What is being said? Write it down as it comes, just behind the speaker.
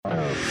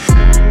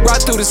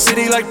through the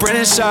city like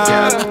Brennan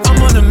Shaw.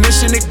 I'm on a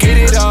mission to get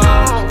it all.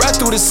 Ride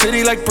through the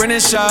city like Brennan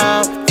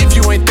Shaw. If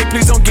you ain't thick,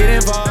 please don't get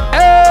involved.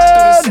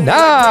 And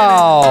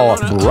now,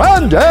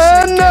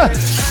 Brandon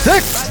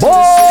Thick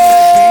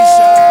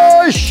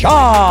Boy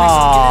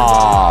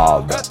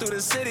Shaw.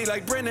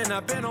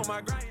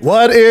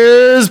 What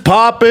is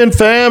poppin',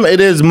 fam?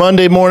 It is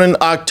Monday morning,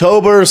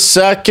 October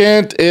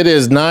 2nd. It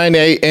is 9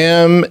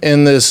 a.m.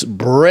 in this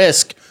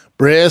brisk,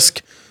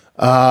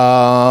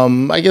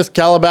 I guess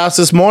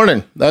Calabasas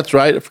morning. That's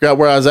right. I forgot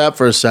where I was at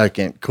for a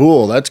second.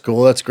 Cool. That's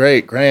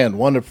great. Grand.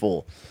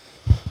 Wonderful.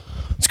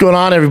 What's going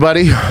on,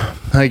 everybody?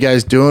 How you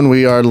guys doing?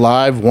 We are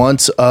live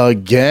once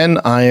again.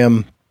 I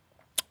am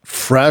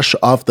fresh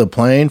off the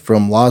plane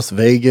from Las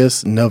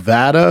Vegas,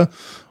 Nevada,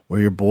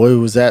 where your boy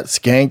was at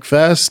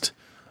Skankfest.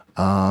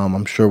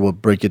 I'm sure we'll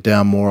break it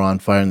down more on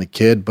Fire and the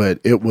Kid, but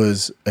it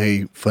was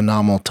a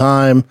phenomenal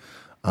time.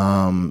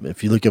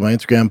 If you look at my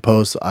Instagram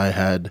posts, I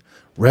had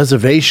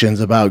reservations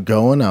about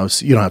going.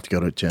 You don't have to go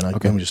to it, Jen.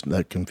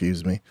 That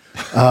confused me.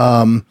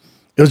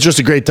 It was just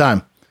a great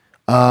time.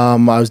 I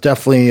was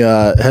definitely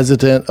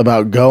hesitant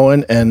about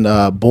going,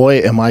 and boy,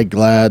 am I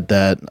glad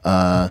that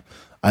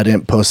I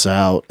didn't puss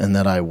out and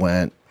that I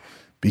went,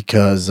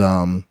 because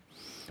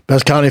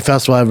best comedy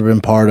festival I've ever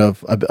been part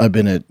of. I've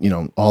been at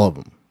all of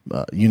them.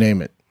 You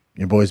name it.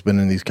 Your boy's been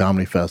in these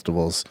comedy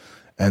festivals,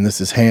 and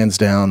this is hands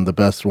down the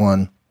best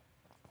one.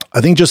 I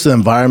think just the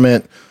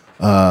environment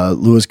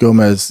Luis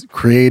Gomez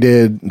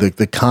created,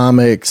 the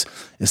comics.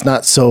 It's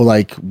not so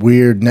like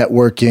weird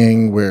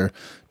networking where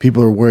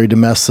people are worried to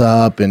mess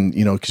up, and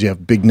because you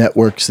have big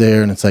networks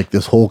there, and it's like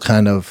this whole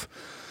kind of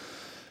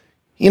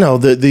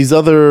these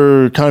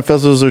other kind of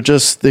festivals are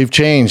just, they've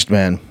changed,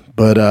 man.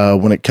 But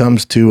when it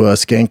comes to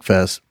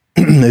Skankfest,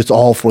 it's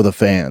all for the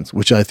fans,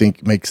 which I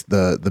think makes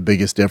the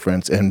biggest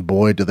difference. And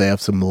boy, do they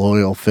have some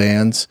loyal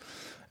fans.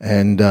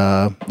 And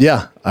I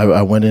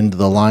went into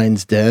the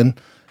Lions Den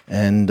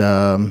and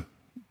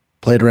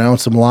played around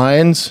with some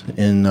Lions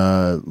in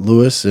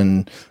Lewis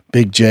and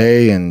Big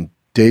J and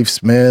Dave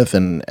Smith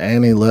and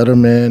Annie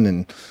Letterman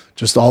and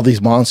just all these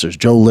monsters.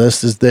 Joe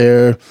List is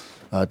there.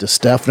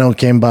 DeStefano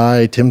came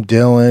by. Tim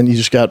Dillon. You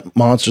just got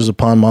monsters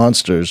upon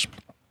monsters.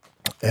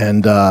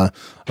 And I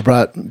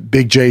brought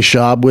Big J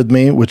Schaub with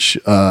me, which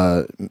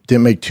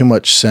didn't make too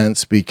much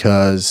sense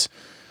because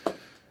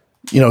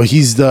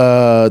he's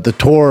the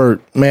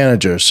tour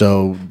manager,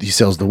 so he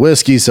sells the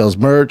whiskey, sells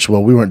merch.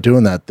 Well, we weren't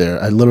doing that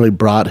there. I literally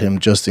brought him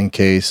just in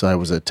case I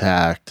was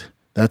attacked.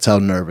 That's how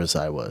nervous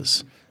I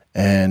was.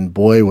 And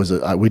boy,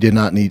 we did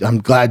not need. I'm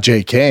glad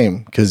Jay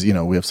came because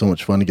we have so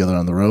much fun together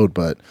on the road.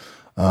 But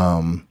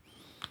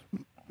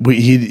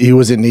he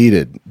wasn't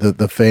needed.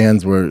 The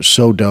fans were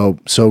so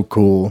dope, so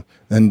cool.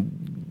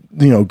 And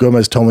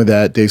Gomez told me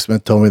that, Dave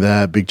Smith told me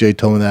that, Big J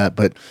told me that.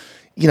 But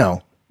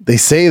they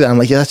say that, I'm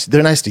like, yeah,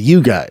 they're nice to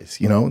you guys.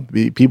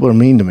 People are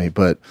mean to me,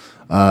 but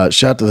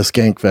shout out to the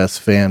Skankfest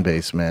fan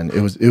base, man.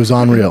 It was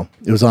unreal.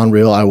 It was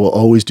unreal. I will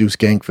always do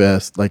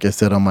Skankfest. Like I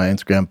said on my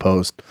Instagram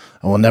post,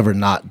 I will never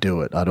not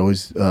do it. I'd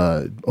always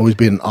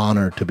be an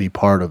honor to be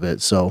part of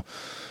it. So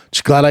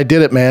just glad I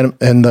did it, man.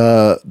 And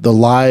the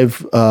live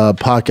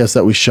podcast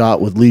that we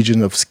shot with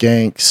Legion of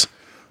Skanks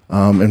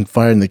and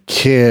Fire and the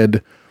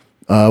Kid,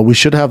 we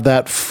should have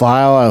that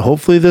file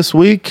hopefully this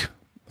week,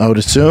 I would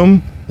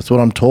assume. That's what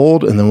I'm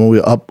told. And then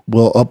we'll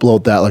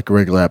upload that like a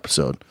regular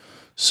episode.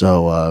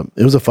 So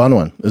it was a fun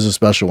one. It was a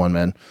special one,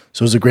 man.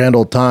 So it was a grand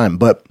old time.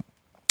 But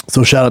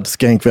so shout out to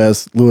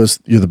Skankfest. Lewis,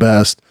 you're the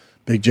best.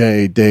 Big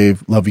J,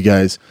 Dave, love you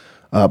guys.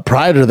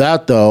 Prior to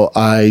that, though,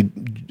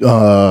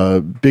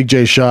 Big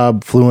J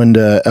Schaub flew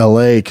into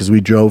L.A. because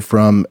we drove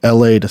from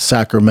L.A. to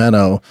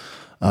Sacramento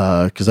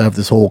because I have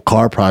this whole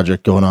car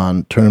project going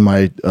on, turning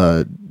my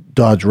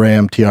Dodge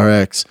Ram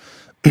TRX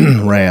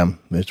Ram.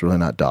 It's really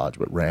not Dodge,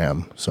 but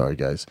Ram. Sorry,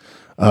 guys.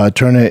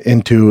 Turn it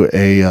into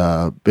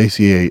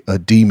basically a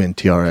Demon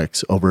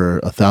TRX over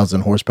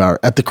 1,000 horsepower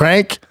at the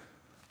crank.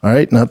 All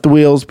right, not the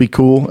wheels. Be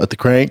cool at the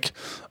crank.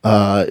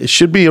 It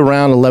should be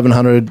around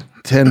 1,100,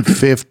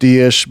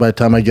 1,050-ish by the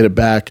time I get it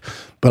back.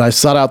 But I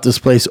sought out this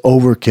place,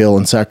 Overkill,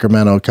 in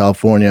Sacramento,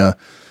 California.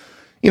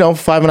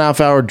 5.5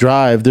 hour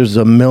drive. There's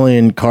a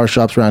million car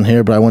shops around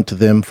here, but I went to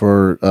them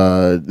for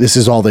this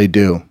is all they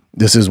do.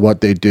 This is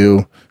what they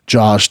do.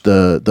 Josh,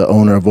 the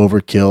owner of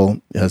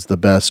Overkill, has the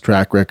best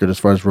track record as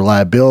far as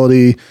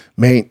reliability,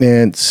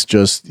 maintenance.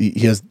 Just he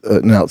has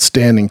an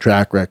outstanding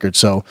track record.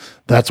 So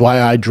that's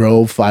why I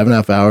drove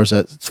 5.5 hours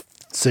at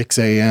 6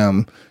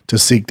 a.m. to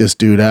seek this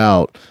dude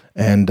out.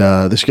 And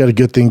this got a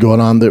good thing going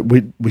on. That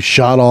we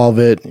shot all of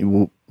it.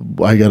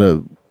 We're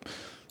gonna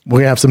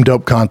have some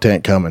dope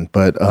content coming,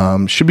 but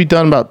should be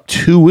done in about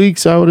 2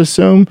 weeks, I would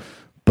assume.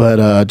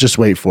 But just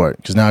wait for it,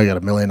 because now I got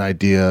a million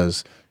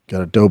ideas.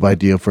 Got a dope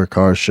idea for a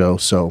car show,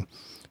 so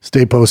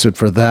stay posted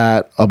for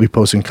that. I'll be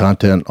posting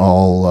content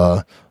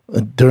all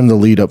during the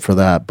lead up for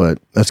that, but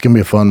that's going to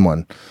be a fun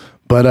one.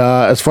 But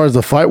as far as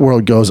the fight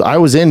world goes, I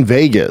was in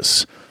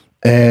Vegas,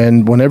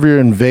 and whenever you're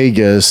in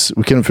Vegas,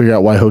 we couldn't figure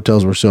out why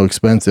hotels were so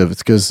expensive.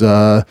 It's because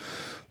the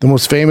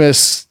most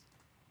famous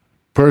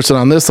person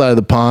on this side of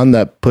the pond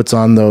that puts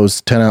on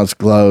those 10-ounce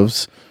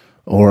gloves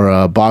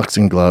or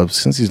boxing gloves.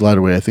 Since he's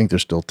lighter weight, I think they're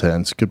still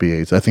 10s. Could be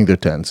 8s. I think they're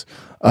 10s.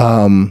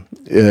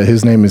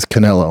 His name is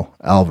Canelo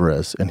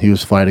Alvarez, and he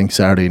was fighting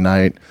Saturday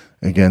night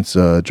against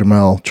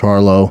Jermell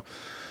Charlo.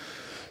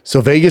 So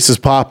Vegas is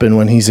popping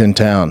when he's in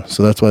town.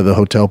 So that's why the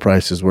hotel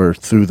prices were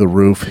through the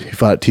roof. He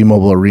fought at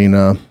T-Mobile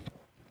Arena.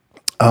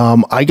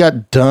 I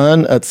got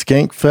done at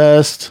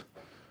Skankfest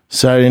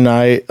Saturday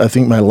night. I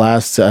think I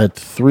had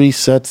 3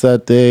 sets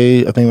that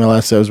day. I think my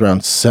last set was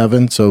around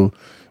 7. So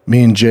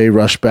me and Jay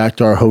rushed back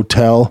to our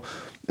hotel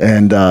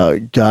and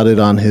got it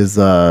on his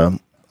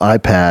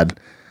iPad.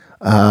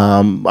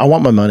 I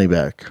want my money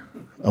back.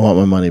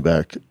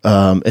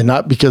 And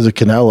not because of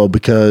Canelo,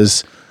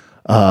 because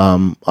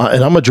and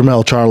I'm a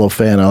Jermell Charlo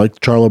fan. I like the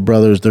Charlo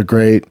brothers. They're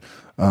great.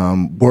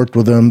 Worked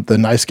with them. The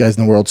nice guys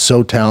in the world.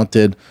 So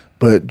talented.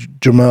 But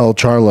Jermell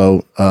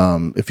Charlo,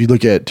 if you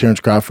look at Terrence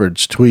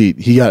Crawford's tweet,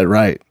 he got it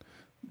right.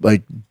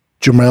 Like,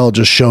 Jermell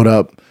just showed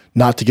up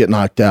not to get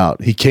knocked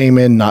out. He came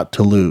in not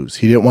to lose.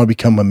 He didn't want to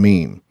become a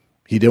meme.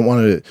 He didn't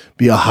want to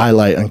be a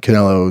highlight on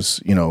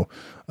Canelo's,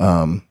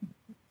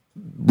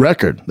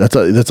 record.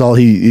 That's all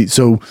he.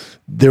 So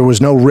there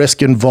was no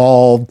risk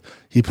involved.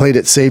 He played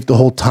it safe the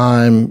whole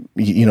time.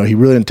 He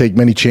really didn't take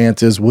many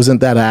chances.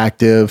 Wasn't that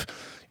active.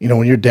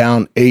 When you're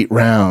down 8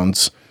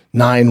 rounds,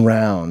 9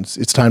 rounds,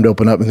 it's time to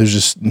open up, and there's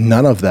just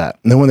none of that.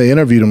 And then when they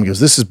interviewed him, he goes,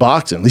 "This is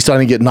boxing. At least I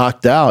didn't get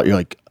knocked out." You're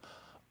like,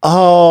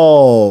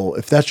 oh,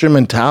 if that's your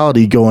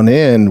mentality going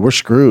in, we're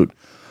screwed.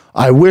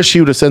 I wish he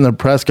would have said in the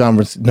press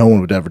conference, no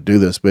one would ever do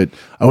this, but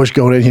I wish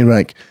going in, he'd be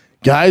like,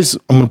 "Guys,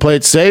 I'm going to play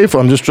it safe.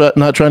 I'm just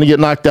not trying to get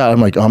knocked out."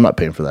 I'm like, oh, I'm not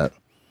paying for that.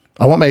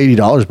 I want my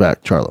 $80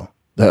 back, Charlo.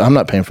 I'm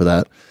not paying for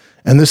that.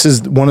 And this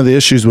is one of the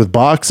issues with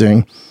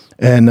boxing.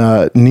 And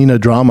Nina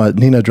Drama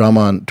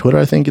on Twitter,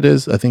 I think it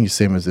is. I think it's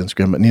the same as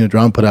Instagram, but Nina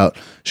Drama put out,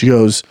 she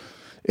goes,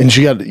 and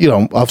she got,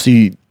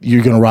 obviously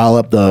you're going to rile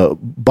up the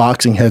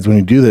boxing heads when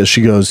you do this.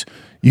 She goes,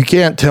 "You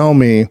can't tell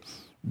me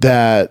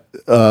that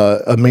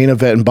a main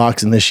event in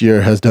boxing this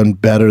year has done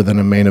better than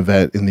a main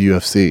event in the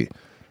UFC.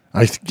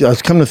 I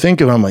was coming to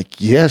think of it, I'm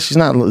like, yeah, she's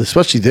not,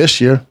 especially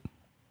this year.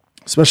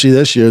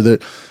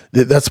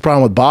 That's the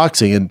problem with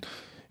boxing. And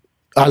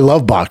I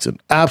love boxing.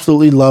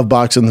 Absolutely love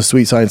boxing. The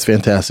Sweet Science,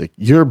 fantastic.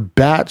 You're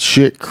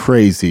batshit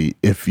crazy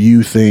if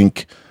you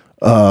think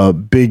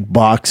big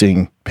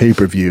boxing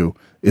pay-per-view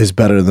is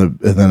better than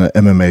an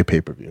MMA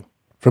pay-per-view.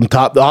 From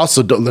top,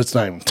 also, let's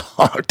not even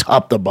talk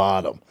top to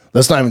bottom.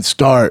 Let's not even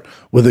start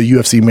with a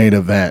UFC main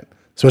event,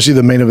 especially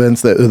the main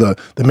events, the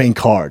main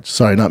cards.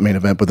 Sorry, not main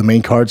event, but the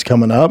main cards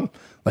coming up,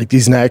 like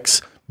these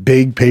next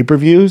big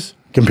pay-per-views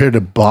compared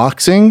to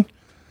boxing.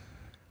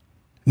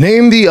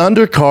 Name the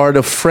undercard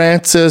of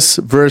Francis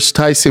versus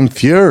Tyson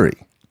Fury.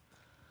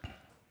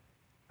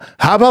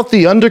 How about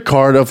the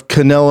undercard of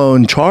Canelo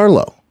and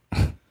Charlo?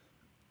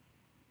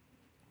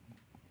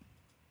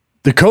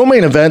 The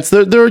co-main events,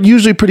 they're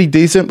usually pretty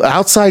decent. But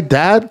outside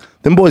that,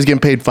 them boys getting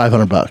paid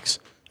 $500.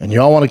 And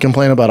y'all want to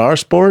complain about our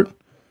sport?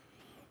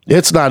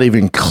 It's not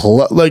even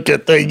close. Look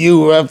at the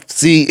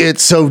UFC.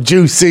 It's so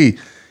juicy.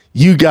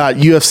 You got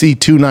UFC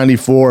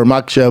 294,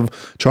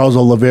 Makhachev, Charles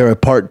Oliveira,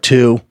 Part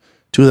 2.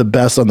 2 of the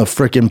best on the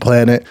freaking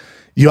planet.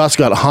 You also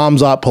got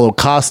Hamzat, Paulo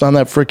Costa on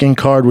that freaking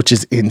card, which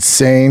is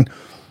insane.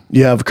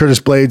 You have Curtis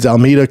Blades,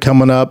 Almeida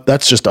coming up.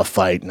 That's just a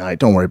fight night.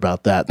 Don't worry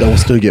about that. That will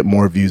still get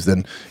more views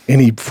than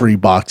any free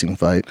boxing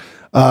fight.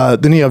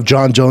 Then you have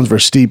John Jones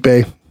versus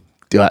Stipe.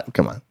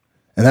 Come on.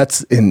 And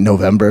that's in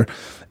November.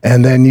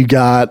 And then you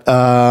got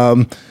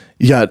Leon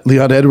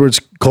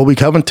Edwards, Colby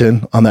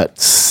Covington on that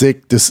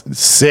sick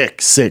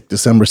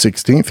December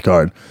 16th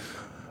card.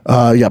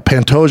 You got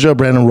Pantoja,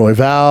 Brandon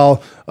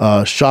Royval,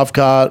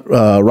 Shavkat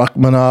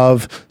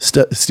Rachmanov,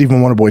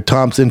 Stephen Wonderboy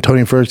Thompson,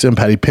 Tony Ferguson,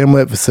 Paddy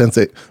Pimblett,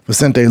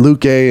 Vicente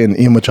Luque, and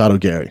Ian Machado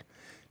Gary.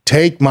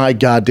 Take my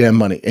goddamn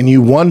money. And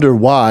you wonder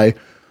why.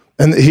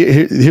 And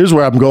here's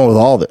where I'm going with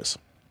all this.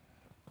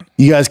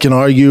 You guys can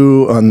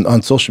argue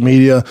on social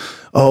media,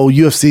 oh,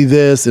 UFC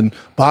this and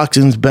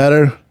boxing's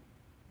better.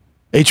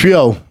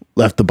 HBO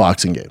left the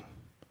boxing game.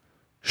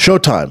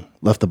 Showtime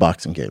left the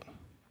boxing game.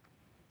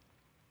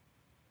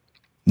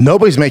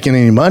 Nobody's making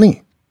any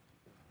money.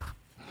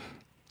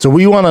 So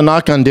we want to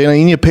knock on Dana.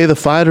 You need to pay the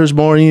fighters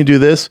more. You need to do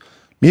this.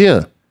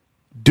 Yeah.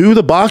 Do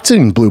the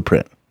boxing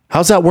blueprint.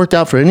 How's that worked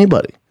out for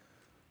anybody?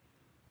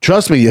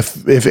 Trust me, if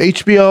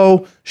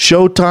HBO,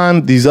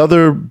 Showtime, these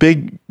other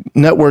big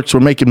networks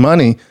were making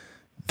money,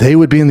 they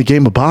would be in the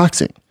game of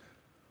boxing.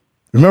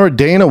 Remember,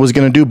 Dana was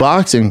going to do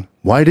boxing.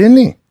 Why didn't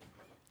he?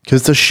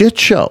 Because it's a shit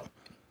show.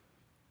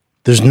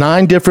 There's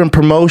 9 different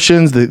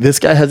promotions. This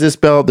guy has this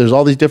belt. There's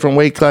all these different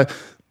weight classes.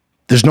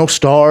 There's no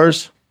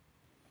stars.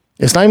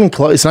 It's not even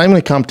close. It's not even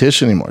a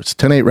competition anymore. It's a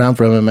 10-8 round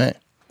for MMA.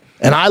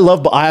 And I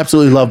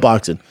absolutely love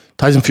boxing.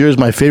 Tyson Fury is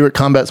my favorite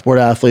combat sport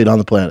athlete on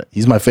the planet.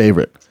 He's my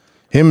favorite.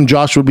 Him and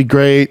Josh would be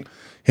great.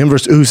 Him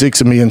versus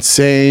Usyk would be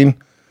insane.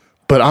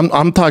 But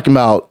I'm talking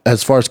about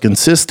as far as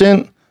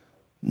consistent,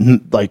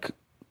 like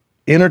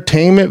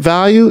entertainment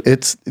value.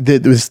 This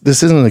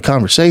isn't a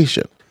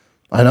conversation.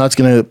 I know it's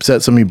going to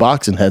upset some of you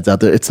boxing heads out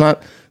there. It's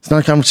not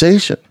a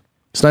conversation.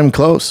 It's not even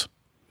close.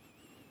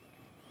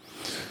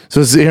 So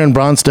as Aaron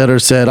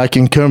Bronstetter said, I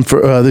can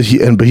confirm,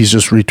 but he's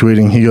just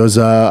retweeting. He goes,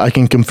 I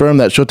can confirm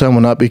that Showtime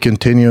will not be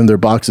continuing their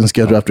boxing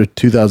schedule after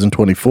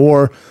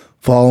 2024,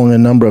 following a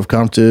number of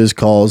conferences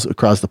calls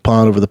across the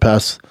pond over the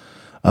past.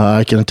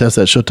 I can attest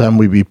that Showtime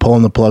will be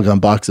pulling the plug on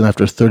boxing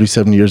after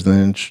 37 years in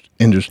the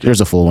industry.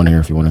 Here's a full one here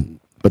if you want to.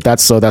 But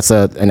that's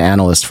an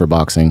analyst for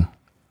boxing,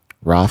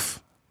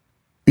 Roth.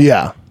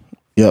 Yeah.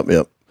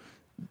 Yep.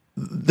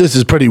 This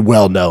is pretty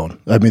well known.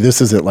 I mean,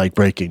 this isn't like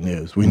breaking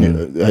news. We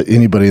knew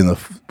anybody in the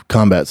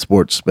combat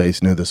sports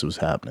space knew this was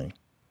happening.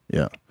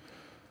 Yeah.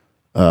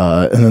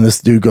 And then this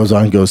dude goes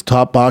on and goes,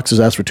 top boxers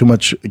ask for too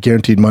much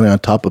guaranteed money on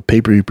top of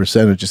pay-per-view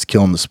percentage, just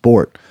killing the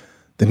sport.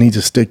 They need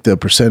to stick to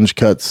percentage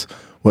cuts.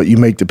 What you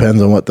make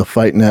depends on what the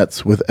fight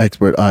nets with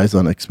expert eyes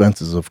on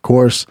expenses, of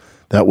course.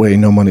 That way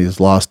no money is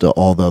lost to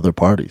all the other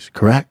parties.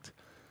 Correct?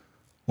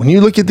 When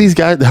you look at these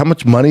guys, how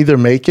much money they're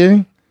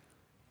making,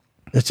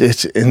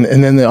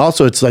 and then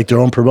it's like their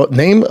own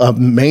name a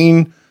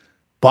main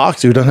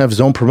boxer who doesn't have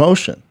his own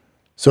promotion.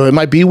 So it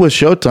might be with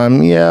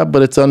Showtime, yeah,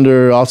 but it's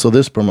under also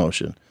this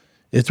promotion.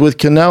 It's with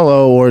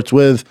Canelo or it's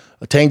with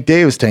Tank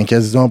Davis. Tank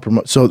has his own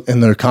promotion. So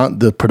in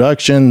the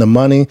production, the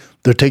money,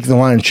 they're taking the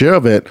lion's share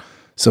of it.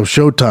 So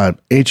Showtime,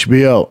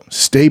 HBO,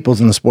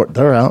 staples in the sport,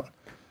 they're out.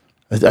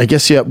 I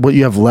guess what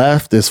you have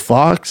left is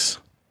Fox.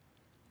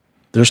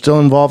 They're still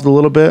involved a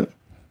little bit.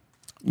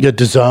 You got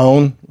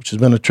DAZN, which has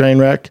been a train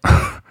wreck.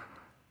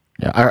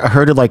 Yeah, I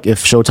heard it like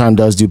if Showtime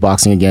does do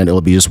boxing again, it'll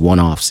be just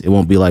one-offs. It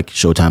won't be like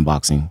Showtime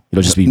boxing.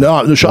 It'll just be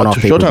one-off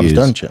Showtime's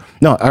done, Chip.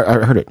 No,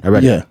 I heard it. I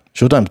read it. Yeah,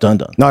 Showtime's done.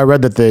 No, I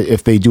read that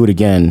if they do it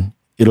again,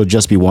 it'll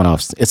just be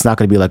one-offs. It's not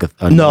going to be like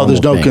a no,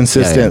 there's no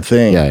consistent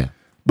thing. Yeah.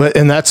 But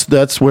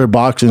that's where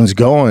boxing's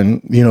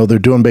going. You know, they're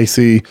doing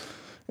basically.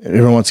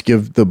 Everyone wants to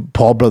give the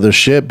Paul brothers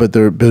shit, but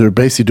they're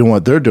basically doing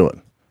what they're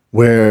doing,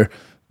 where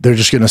they're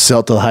just going to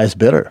sell to the highest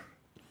bidder.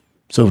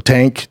 So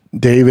Tank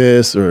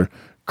Davis or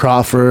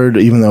Crawford,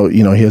 even though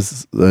he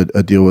has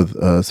a deal with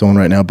someone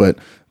right now, but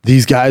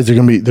these guys they're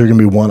gonna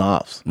be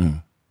one-offs.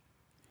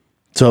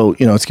 So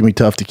it's gonna be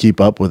tough to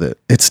keep up with it.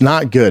 It's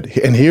not good,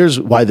 and here's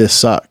why this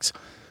sucks.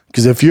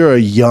 Because if you're a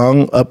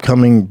young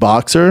upcoming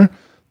boxer,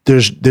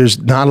 there's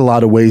not a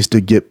lot of ways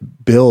to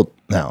get built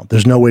now.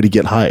 There's no way to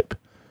get hype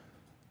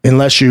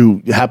unless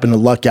you happen to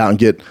luck out and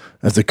get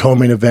as a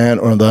co-main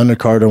event or the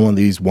undercard on one of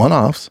these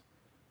one-offs.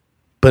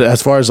 But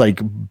as far as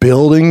like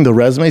building the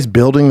resumes,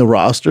 building the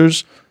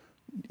rosters,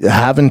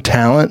 having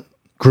talent,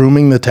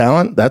 grooming the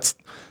talent,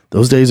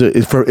 those days are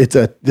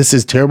this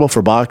is terrible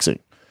for boxing.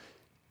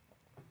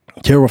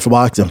 Terrible for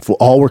boxing.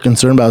 All we're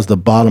concerned about is the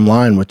bottom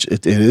line, which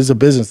it is a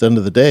business at the end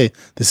of the day.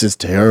 This is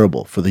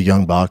terrible for the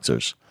young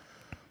boxers.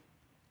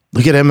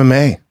 Look at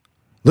MMA.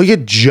 Look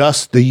at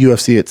just the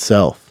UFC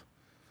itself.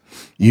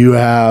 You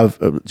have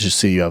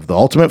you have the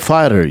Ultimate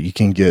Fighter you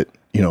can get,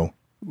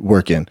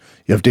 work in.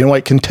 You have Dana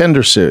White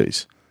Contender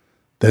Series.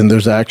 Then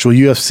there's the actual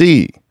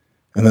UFC.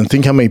 And then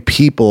think how many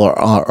people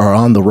are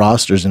on the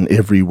rosters in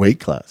every weight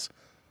class.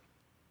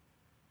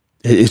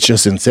 It's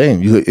just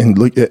insane. You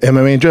look at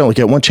MMA in general, look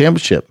at one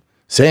championship.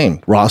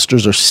 Same.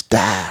 Rosters are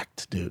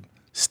stacked, dude.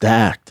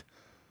 Stacked.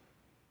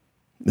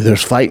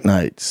 There's fight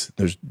nights.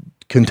 There's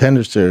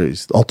Contender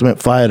Series,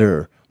 Ultimate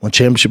Fighter. One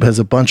championship has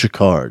a bunch of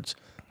cards.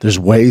 There's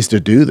ways to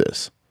do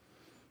this.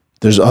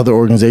 There's other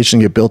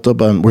organizations get built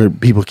up on where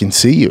people can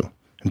see you.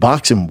 In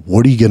boxing,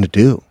 what are you going to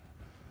do?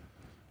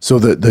 So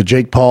the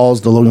Jake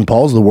Pauls, the Logan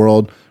Pauls of the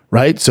world,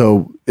 right?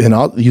 So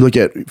you look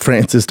at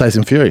Francis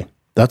Tyson Fury.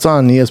 That's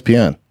on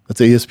ESPN.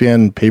 That's an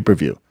ESPN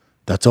pay-per-view.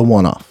 That's a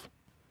one-off.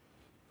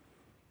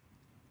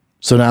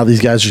 So now these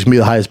guys are just going to be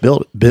the highest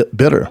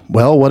bidder.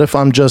 Well, what if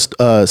I'm just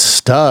a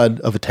stud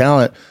of a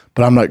talent,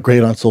 but I'm not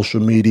great on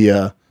social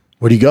media?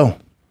 Where do you go?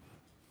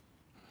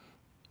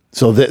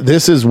 So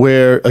this is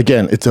where,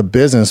 again, it's a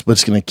business, but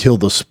it's going to kill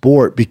the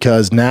sport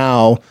because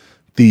now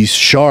these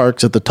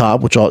sharks at the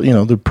top, which all,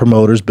 the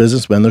promoters,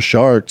 businessmen, they're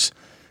sharks.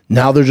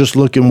 Now they're just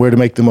looking where to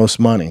make the most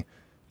money.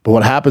 But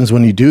what happens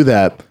when you do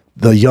that,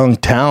 the young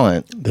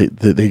talent,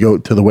 they go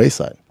to the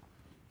wayside.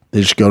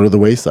 They just go to the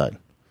wayside.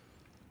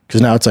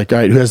 Because now it's like, all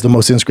right, who has the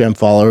most Instagram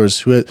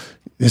followers?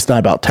 It's not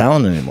about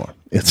talent anymore.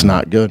 It's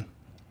not good.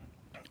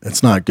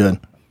 It's not good.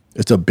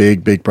 It's a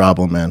big, big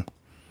problem, man.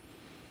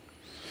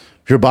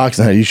 If you're a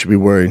boxing head, you should be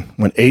worried.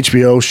 When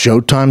HBO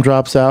Showtime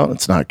drops out,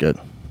 it's not good.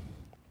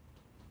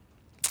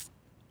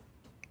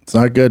 It's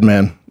not good,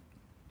 man.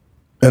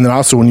 And then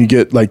also when you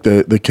get like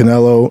the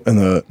Canelo and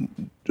the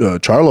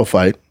Charlo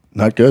fight,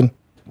 not good.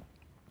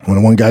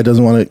 When one guy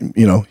doesn't want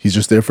to, he's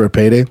just there for a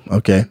payday.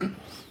 Okay.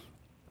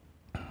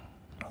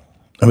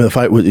 I mean, the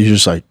fight, you're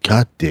just like,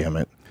 God damn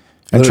it.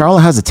 And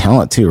Charlo has a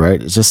talent too, right?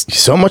 It's just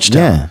so much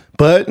talent. Yeah.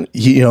 But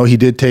he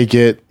did take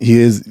it.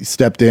 He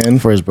stepped in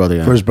for his brother.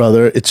 Yeah. For his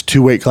brother, it's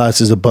 2 weight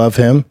classes above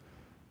him.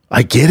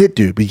 I get it,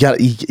 dude. But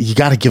you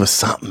got to give us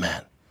something,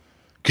 man.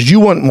 Because you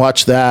wouldn't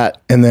watch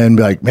that and then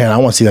be like, man, I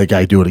want to see that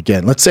guy do it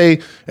again. Let's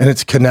say, and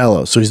it's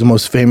Canelo, so he's the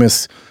most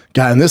famous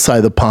guy on this side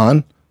of the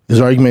pond. There's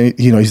argument,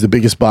 he's the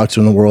biggest boxer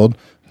in the world,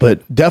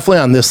 but definitely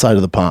on this side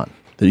of the pond.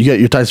 You got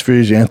your Tyson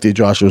Fury, your Anthony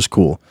Joshua is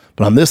cool.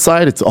 But on this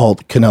side, it's all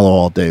Canelo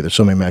all day. There's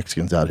so many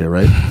Mexicans out here,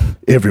 right?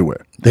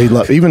 Everywhere. They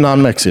love, even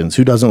non-Mexicans.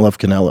 Who doesn't love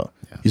Canelo?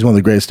 Yeah. He's one of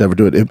the greatest to ever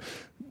do it. It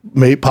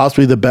may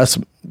possibly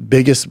the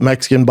biggest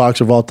Mexican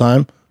boxer of all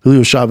time.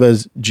 Julio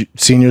Chavez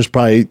Sr. is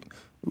probably,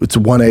 it's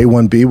 1A,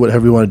 1B,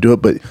 whatever you want to do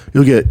it. But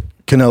you'll get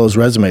Canelo's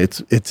resume.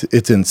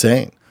 It's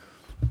insane.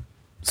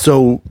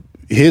 So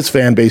his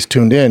fan base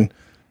tuned in.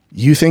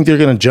 You think they're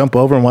going to jump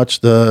over and watch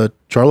the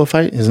Charlo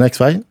fight, his next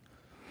fight?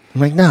 I'm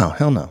like, no,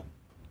 hell no.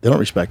 They don't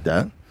respect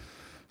that.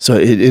 So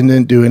it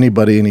didn't do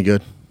anybody any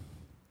good.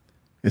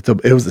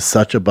 It was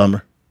such a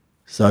bummer.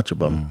 Such a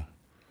bummer.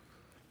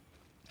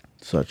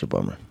 Such a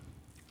bummer.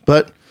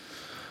 But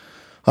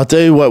I'll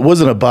tell you what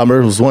wasn't a bummer.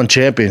 It was one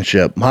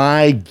championship.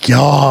 My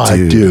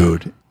God,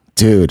 dude.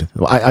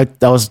 I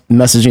was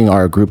messaging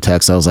our group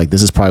text. I was like,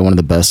 this is probably one of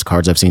the best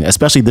cards I've seen,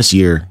 especially this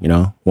year,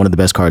 one of the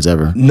best cards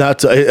ever.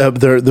 Nuts.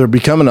 They're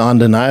becoming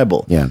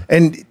undeniable. Yeah.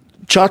 And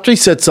Chatri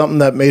said something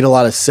that made a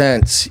lot of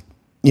sense,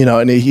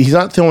 and he's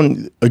not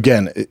throwing,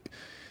 again,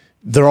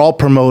 they're all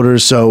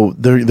promoters, so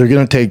they're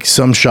going to take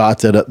some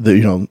shots at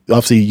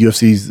obviously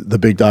UFC's the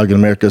big dog in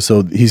America,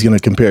 so he's going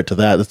to compare it to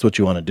that. That's what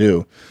you want to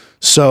do.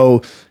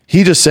 So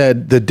he just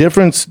said the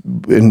difference,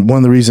 and one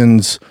of the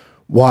reasons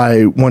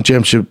why one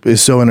championship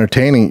is so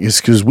entertaining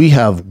is because we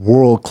have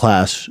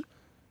world-class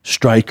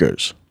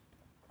strikers.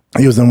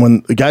 He goes, and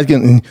when the guys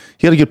he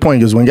had a good point.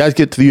 He goes, when guys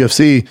get to the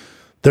UFC,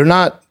 they're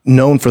not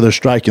known for their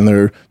striking.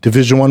 They're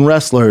Division I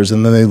wrestlers,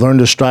 and then they learn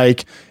to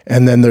strike,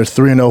 and then they're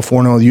 3-0,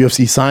 4-0. The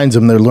UFC signs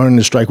them. They're learning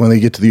to strike when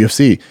they get to the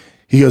UFC.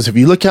 He goes, if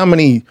you look how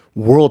many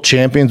world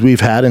champions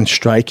we've had in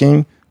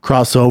striking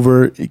cross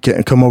over,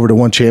 come over to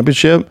one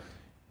championship,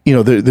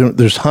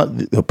 there's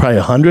probably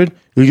 100.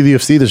 You look at the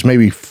UFC, there's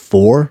maybe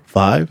 4,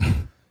 5.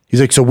 He's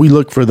like, so we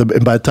look for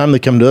and by the time they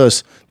come to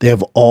us, they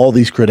have all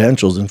these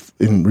credentials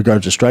in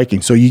regards to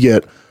striking. So you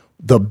get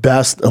the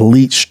best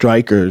elite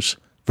strikers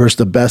versus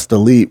the best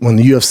elite. When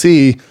the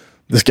UFC,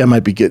 this guy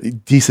might be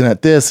decent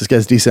at this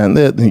guy's decent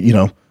at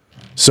that,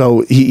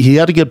 So he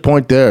had a good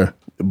point there.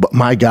 But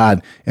my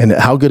God, and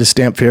how good is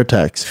Stamp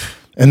Fairtex?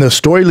 And the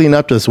story leading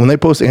up to this, when they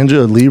post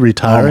Angela Lee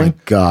retiring, oh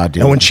my God,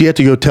 dude. And when she had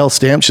to go tell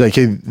Stamp, she's like,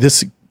 hey,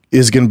 this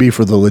is going to be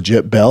for the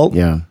legit belt.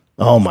 Yeah.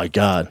 Oh my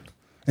God.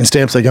 And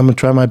Stamp's like, I'm going to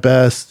try my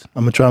best.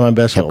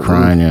 Kept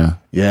crying, yeah.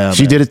 Yeah.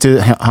 She did it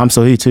to Ham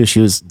Sohee too. She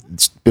was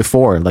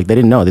before, they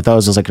didn't know. They thought it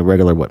was just like a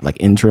regular,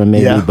 interim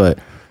maybe, but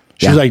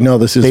she's like, no,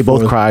 this is. They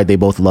both cried. They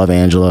both love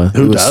Angela.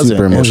 Who doesn't?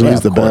 Super emotional.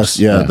 Angela's the best.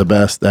 Yeah, the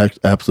best. The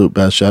absolute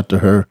best. Shout out to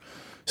her.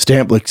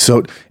 Stamp,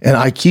 so, and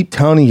I keep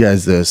telling you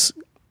guys this.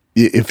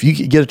 If you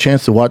get a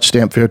chance to watch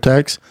Stamp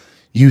Fairtex,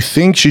 you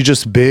think she's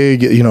just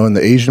big, in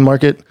the Asian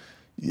market.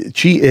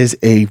 She is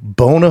a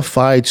bona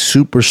fide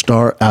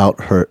superstar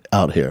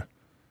out here.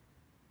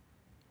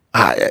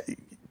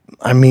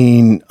 I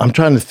mean, I'm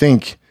trying to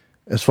think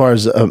as far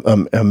as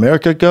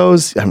America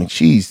goes. I mean,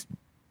 she's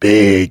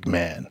big,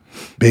 man.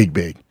 Big.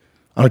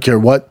 I don't care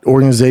what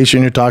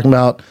organization you're talking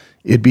about.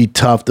 It'd be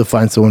tough to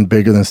find someone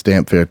bigger than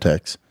Stamp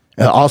Fairtex.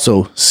 And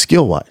also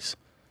skill-wise.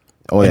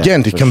 Oh, yeah,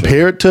 again, to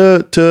compare it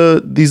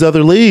to these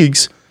other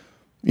leagues,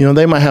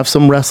 they might have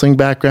some wrestling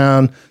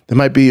background. They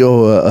might be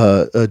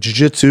a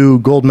jiu-jitsu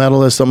gold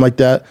medalist, something like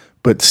that.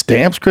 But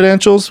Stamp's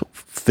credentials,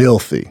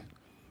 filthy.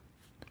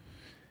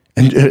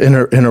 And in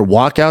her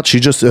walkout,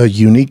 she's just a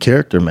unique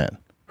character, man.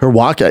 Her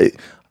walkout,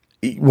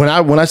 when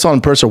I saw her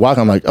in person walk,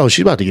 I'm like, oh,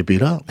 she's about to get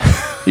beat up.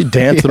 She's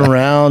dancing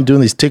around,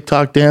 doing these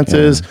TikTok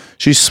dances. Yeah.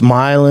 She's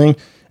smiling.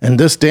 And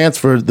this dance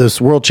for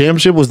this world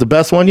championship was the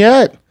best one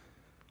yet.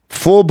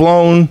 Full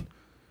blown,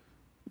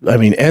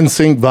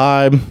 NSYNC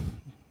vibe.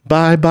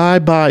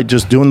 Bye.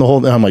 Just doing the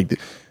whole thing. I'm like,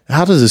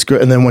 how does this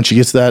girl? And then when she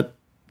gets that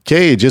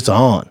cage, it's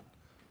on.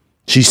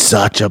 She's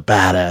such a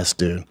badass,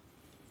 dude.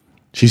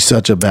 She's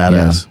such a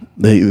badass.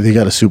 Yeah. They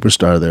got a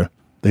superstar there.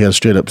 They got a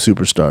straight up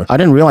superstar. I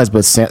didn't realize,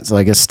 but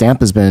I guess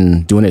Stamp has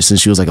been doing it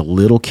since she was like a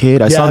little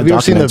kid. Have you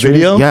ever seen the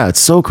video? Yeah, it's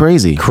so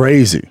crazy.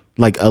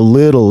 Like a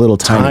little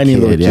tiny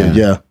kid, little kid.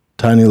 Yeah.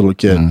 Tiny little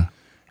kid. Mm.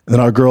 And then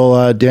our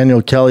girl,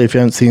 Danielle Kelly, if you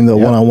haven't seen the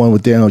one-on-one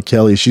with Danielle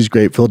Kelly, she's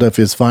great.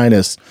 Philadelphia's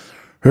finest.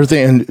 Her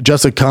thing, and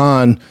Jessica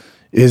Khan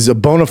is a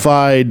bona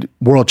fide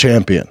world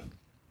champion.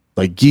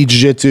 Like Gi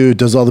Jiu-Jitsu,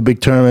 does all the big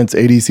tournaments,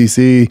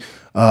 ADCC,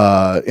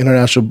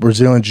 International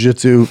Brazilian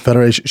Jiu-Jitsu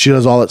Federation. She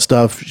does all that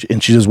stuff,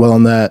 and she does well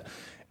on that.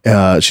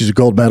 She's a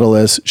gold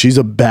medalist. She's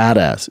a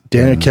badass.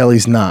 Danielle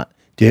Kelly's not.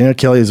 Danielle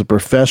Kelly is a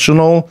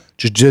professional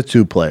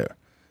jiu-jitsu player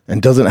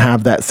and doesn't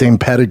have that same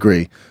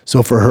pedigree.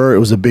 So for her, it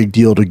was a big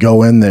deal to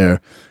go in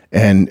there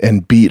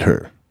and beat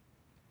her.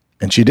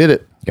 And she did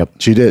it. Yep.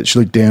 She did. She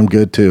looked damn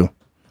good, too.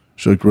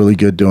 She looked really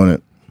good doing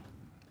it.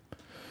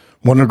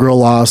 Wonder Girl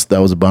lost. That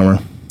was a bummer.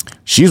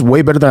 She's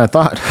way better than I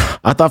thought.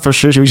 I thought for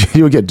sure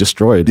she would get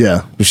destroyed.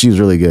 Yeah. But she's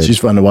really good. She's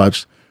fun to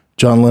watch.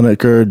 John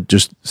Lineker,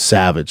 just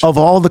savage. Of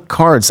all the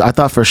cards, I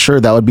thought for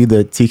sure that would be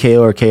the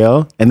TKO or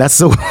KO. And that's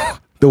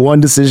the one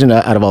decision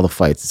out of all the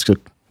fights.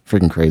 It's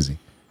freaking crazy.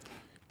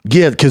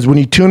 Yeah, because when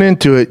you tune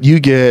into it, you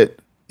get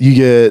you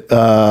get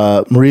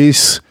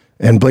Maurice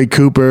and Blake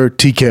Cooper,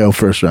 TKO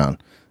first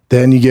round.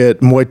 Then you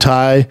get Muay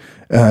Thai,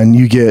 and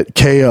you get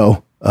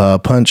KO,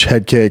 punch,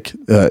 head kick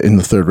in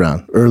the third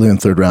round, early in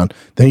the third round.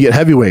 Then you get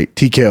heavyweight,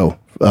 TKO.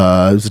 It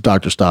was a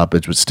doctor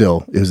stoppage, but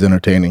still, it was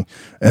entertaining.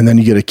 And then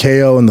you get a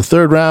KO in the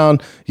third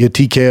round. You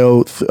get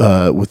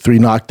TKO with 3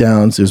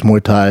 knockdowns. There's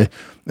Muay Thai.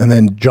 And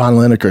then John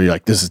Lineker, you're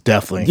like, this is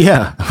definitely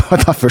I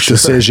thought for sure.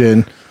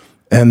 decision.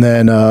 And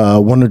then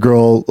Wonder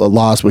Girl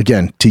lost,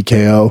 again,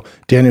 TKO.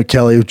 Daniel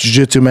Kelly,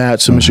 jiu-jitsu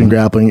match, submission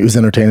grappling. It was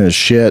entertaining as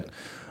shit.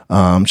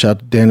 Shout out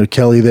to Daniel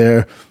Kelly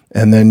there.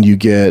 And then you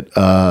get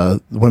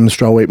women's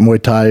strawweight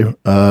Muay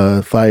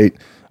Thai fight,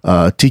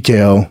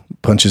 TKO,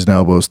 punches and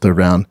elbows, third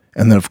round.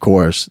 And then, of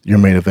course, your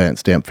main event,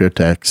 Stamp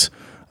Fairtex,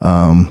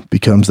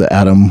 becomes the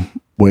atom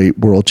weight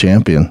world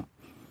champion.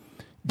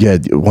 Yeah,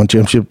 One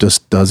Championship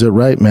just does it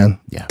right, man.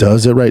 Yeah.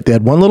 Does it right. They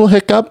had one little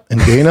hiccup,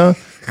 and Dana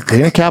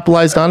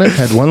capitalized on it,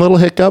 had one little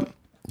hiccup.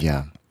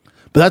 Yeah.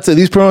 But that's it.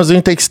 These promos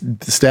didn't take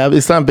stab.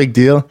 It's not a big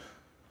deal.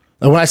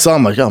 And when I saw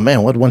them, I'm like, oh,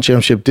 man, what did One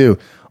Championship do?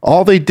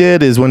 All they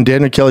did is when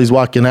Daniel Kelly's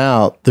walking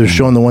out, they're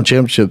showing the One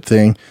Championship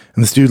thing,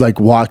 and this dude like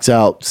walks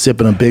out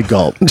sipping a big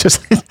gulp.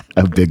 Just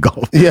a big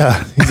gulp.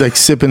 Yeah, he's like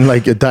sipping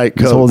like a Diet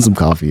Coke. He's holding some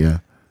coffee, yeah.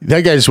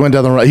 That guy just went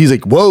down the right. He's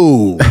like,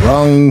 whoa,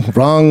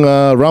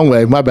 wrong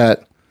way, my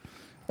bad.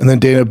 And then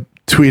Dana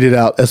tweeted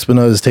out,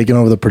 Espinoza is taking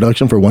over the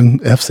production for One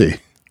FC.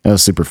 That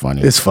was super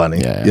funny. It's funny.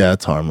 Yeah,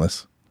 it's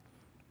harmless.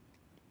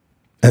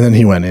 And then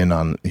he went in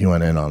on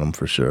him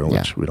for sure,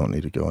 which we don't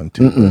need to go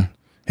into.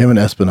 Him and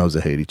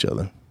Espinoza hate each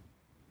other.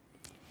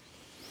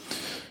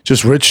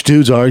 Just rich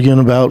dudes arguing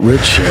about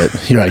rich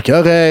shit. You're like,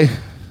 okay.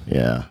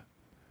 Yeah.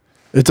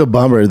 It's a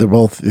bummer. They're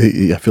both,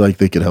 I feel like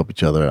they could help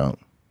each other out.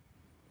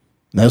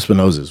 And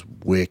Espinoza's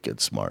wicked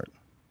smart.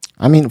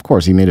 I mean, of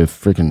course, he made a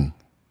freaking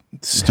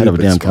head of a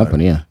damn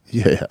company, yeah.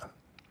 Yeah.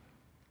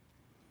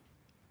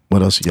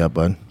 What else you got,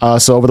 bud?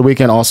 So over the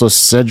weekend, also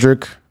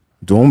Cedric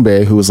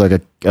Doumbé, who was like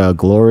a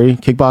Glory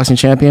kickboxing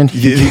champion.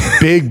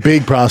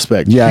 Big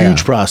prospect.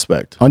 Huge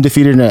prospect.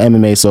 Undefeated in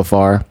MMA so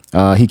far.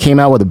 He came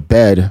out with a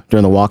bed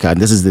during the walkout.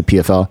 This is the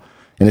PFL.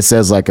 And it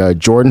says like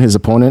Jordan, his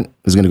opponent,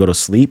 is going to go to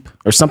sleep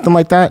or something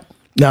like that.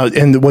 Now,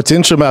 and what's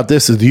interesting about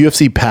this is the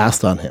UFC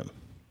passed on him.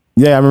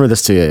 Yeah, I remember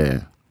this too.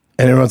 Yeah.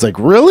 And everyone's like,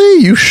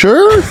 really? You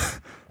sure?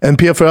 And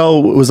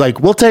PFL was like,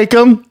 we'll take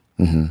him.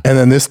 And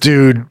then this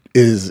dude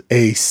is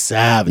a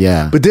savage.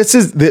 Yeah. But this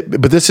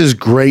is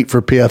great for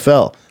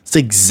PFL. It's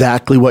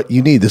exactly what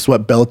you need. This is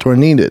what Bellator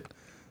needed.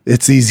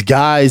 It's these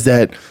guys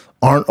that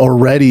aren't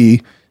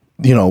already,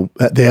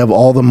 they have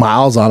all the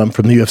miles on them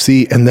from the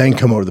UFC and then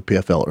come over to the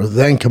PFL or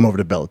then come over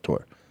to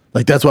Bellator.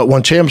 Like that's what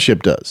One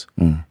Championship does.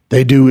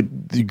 They do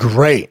it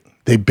great.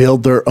 They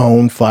build their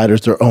own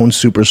fighters, their own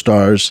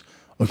superstars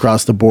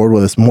across the board,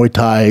 whether it's Muay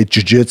Thai,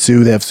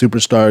 Jiu-Jitsu, they have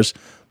superstars.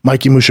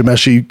 Mikey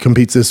Musumeci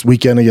competes this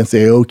weekend against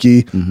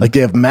Aoki. Like they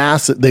have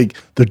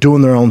they're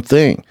doing their own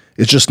thing.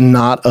 It's just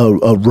not a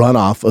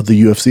runoff of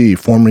the UFC,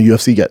 former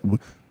UFC guy.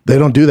 They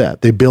don't do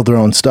that. They build their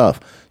own stuff.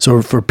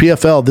 So for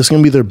PFL, this is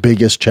going to be their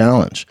biggest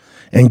challenge.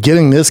 And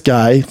getting this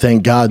guy,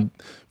 thank God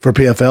for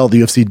PFL,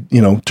 the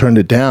UFC, turned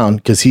it down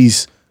because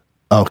he's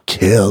a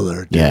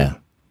killer, dude. Yeah.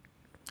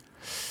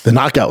 The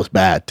knockout was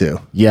bad too.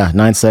 Yeah,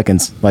 9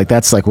 seconds. Like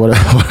that's like what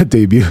a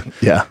debut.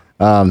 Yeah.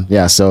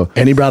 So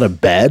and he brought a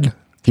bed.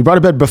 He brought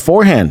a bed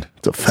beforehand,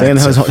 saying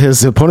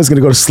his opponent's going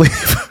to go to sleep.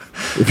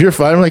 If you're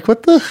fighting, like,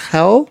 what the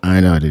hell? I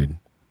know, dude.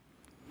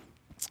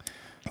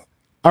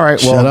 All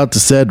right, well. Shout out to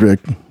Cedric.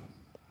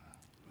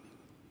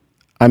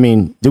 I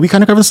mean, did we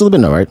kind of cover this a little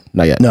bit? No, right?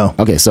 Not yet. No.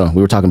 Okay, so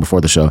we were talking before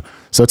the show.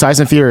 So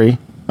Tyson Fury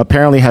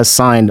apparently has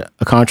signed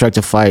a contract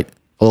to fight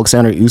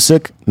Alexander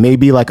Usyk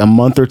maybe like a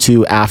month or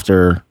two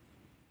after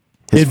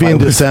his It'd be in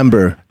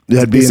December.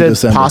 It'd be in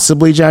December.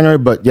 Possibly January,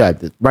 but yeah,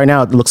 right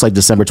now it looks like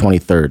December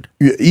 23rd.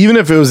 Even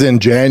if it was in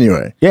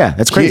January. Yeah,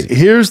 that's crazy.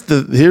 Here's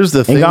the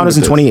thing. Ngannou's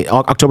in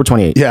October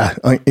 28th. Yeah,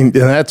 and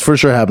that's for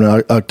sure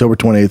happening. October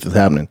 28th is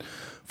happening.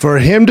 For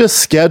him to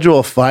schedule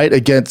a fight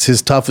against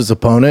his toughest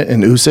opponent in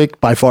Usyk,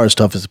 by far his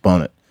toughest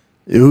opponent.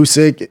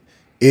 Usyk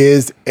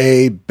is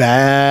a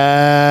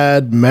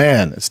bad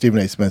man, as Stephen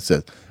A. Smith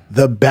says.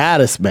 The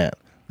baddest man.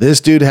 This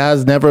dude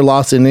has never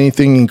lost in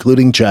anything,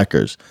 including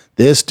checkers.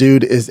 This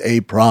dude is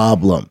a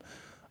problem.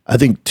 I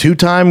think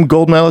 2-time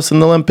gold medalist in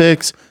the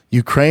Olympics,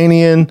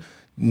 Ukrainian,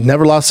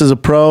 never lost as a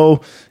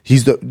pro.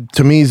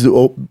 To me, he's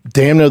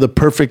damn near the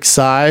perfect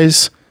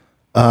size.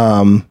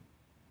 Yeah,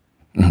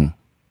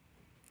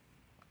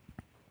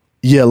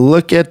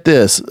 look at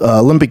this.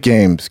 Olympic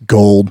Games,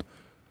 gold.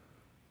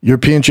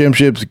 European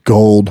Championships,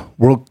 gold.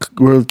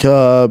 World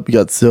Cup, you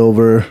got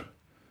silver.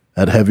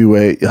 At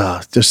heavyweight,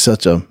 just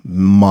such a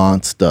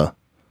monster.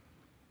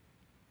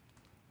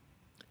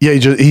 Yeah,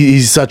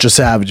 he's such a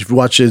savage. If you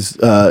watch his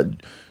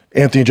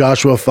Anthony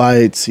Joshua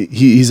fights,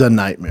 he's a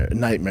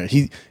nightmare.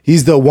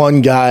 He's the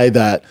one guy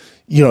that,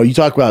 you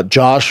talk about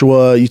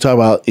Joshua, you talk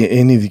about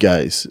any of the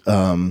guys,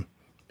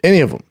 any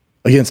of them.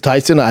 Against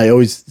Tyson,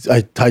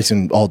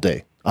 Tyson all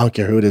day. I don't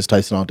care who it is,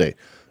 Tyson all day.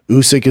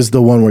 Usyk is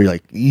the one where you're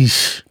like,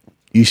 eesh.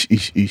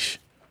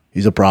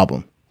 He's a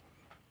problem.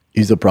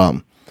 He's the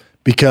problem.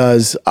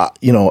 Because,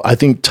 I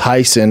think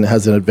Tyson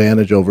has an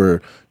advantage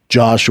over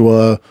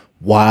Joshua,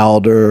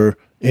 Wilder,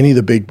 any of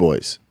the big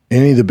boys. He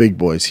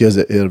has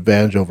an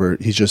advantage over.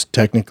 He's just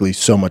technically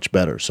so much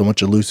better, so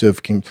much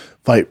elusive, can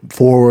fight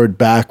forward,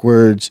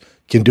 backwards,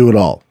 can do it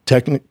all.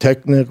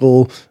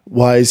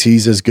 Technical-wise,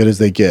 he's as good as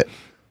they get.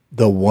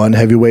 The one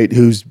heavyweight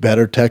who's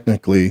better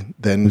technically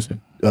than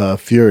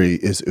Fury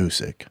is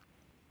Usyk.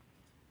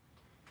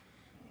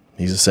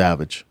 He's a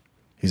savage.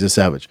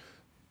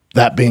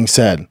 That being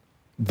said,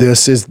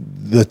 this is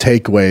the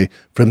takeaway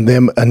from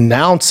them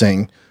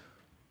announcing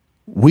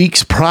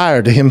weeks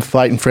prior to him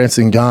fighting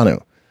Francis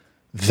Ngannou.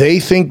 They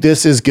think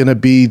this is going to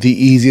be the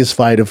easiest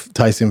fight of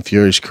Tyson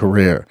Fury's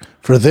career.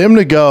 For them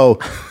to go,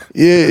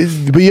 yeah,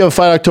 but you have a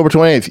fight October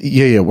 28th.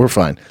 Yeah, we're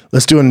fine.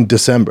 Let's do it in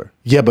December.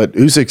 Yeah, but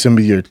Usyk's going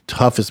to be your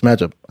toughest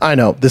matchup. I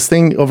know. This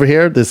thing over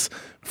here, this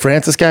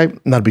Francis guy,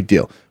 not a big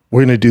deal.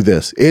 We're going to do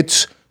this.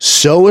 It's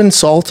so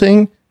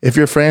insulting if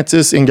you're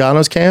Francis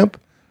Ngannou's camp.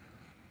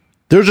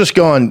 They're just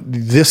going,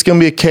 this is going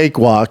to be a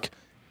cakewalk,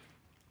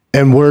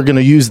 and we're going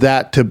to use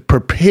that to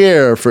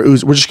prepare for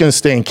Usyk. We're just going to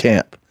stay in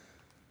camp.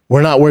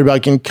 We're not worried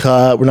about getting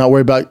cut. We're not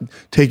worried about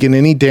taking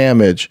any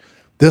damage.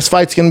 This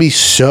fight's going to be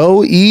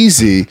so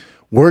easy.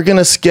 We're going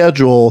to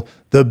schedule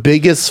the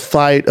biggest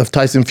fight of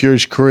Tyson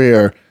Fury's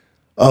career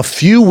a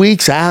few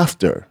weeks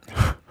after.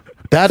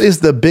 That is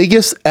the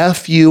biggest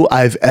FU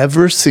I've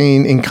ever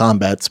seen in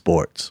combat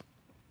sports.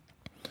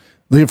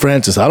 Lee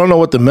Francis, I don't know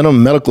what the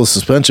minimum medical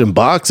suspension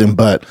boxing,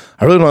 but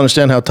I really don't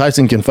understand how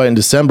Tyson can fight in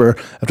December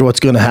after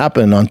what's going to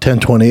happen on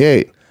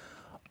 10/28.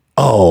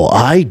 Oh,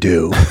 I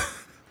do.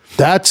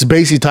 That's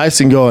basically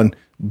Tyson going,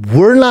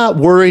 we're not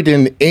worried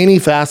in any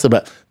facet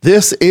about it.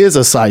 This is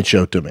a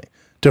sideshow to me.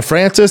 To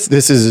Francis,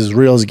 this is as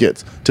real as it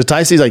gets. To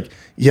Tyson, he's like,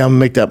 yeah, I'm going to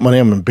make that money.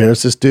 I'm going to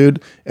embarrass this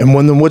dude. And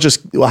when then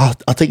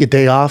I'll take a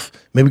day off,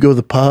 maybe go to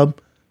the pub,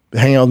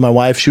 hang out with my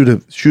wife, shoot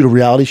a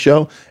reality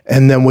show,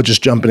 and then we'll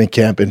just jump into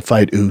camp and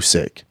fight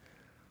Usyk.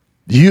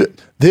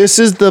 This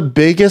is the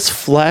biggest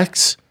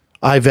flex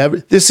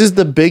this is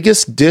the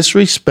biggest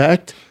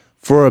disrespect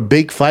for a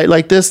big fight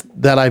like this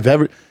that I've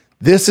ever.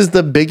 This is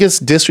the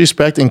biggest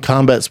disrespect in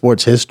combat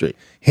sports history.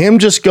 Him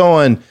just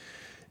going,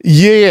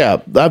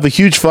 yeah, I have a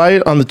huge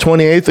fight on the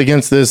 28th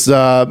against this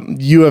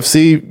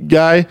UFC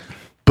guy,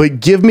 but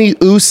give me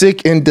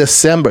Usyk in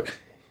December.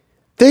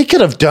 They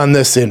could have done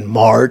this in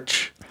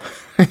March.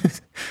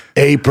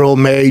 April,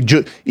 May,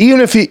 June.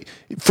 Even if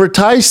for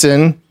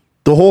Tyson,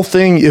 the whole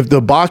thing, if the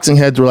boxing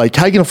heads were like,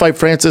 how are you going to fight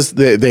Francis?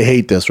 They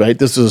hate this, right?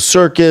 This is a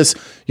circus.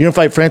 You're going to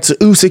fight Francis.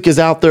 Usyk is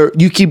out there.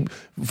 You keep,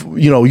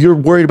 you're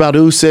worried about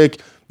Usyk.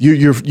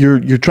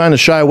 You're trying to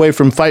shy away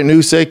from fighting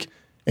Usyk.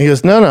 And he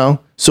goes, no.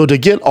 So to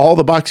get all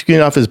the boxing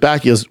community off his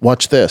back, he goes,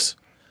 watch this.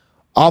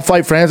 I'll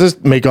fight Francis,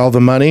 make all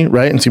the money,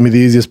 right? And it's going to be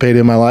the easiest payday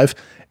in my life.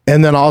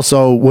 And then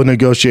also we'll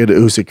negotiate a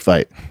Usyk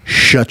fight.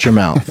 Shut your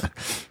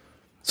mouth.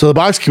 So the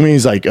boxing community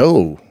is like,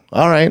 oh,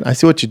 all right, I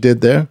see what you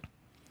did there.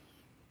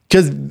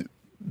 Because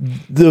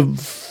the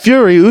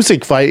Fury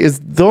Usyk fight is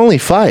the only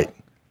fight.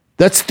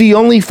 That's the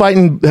only fight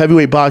in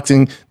heavyweight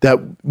boxing that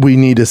we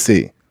need to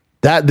see.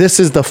 This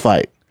is the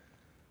fight.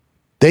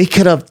 They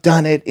could have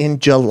done it in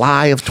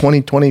July of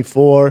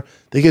 2024.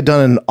 They could have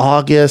done it in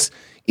August.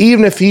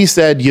 Even if he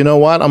said, you know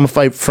what, I'm going to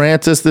fight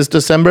Francis this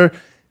December.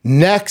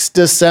 Next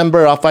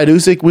December, I'll fight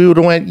Usyk. We would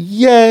have went,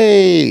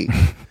 yay.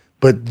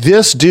 But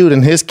this dude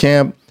in his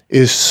camp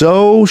is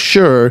so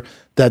sure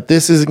that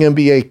this is going to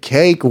be a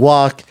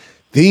cakewalk.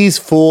 These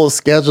fools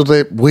scheduled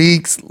it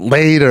weeks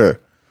later.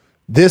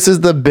 This is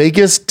the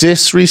biggest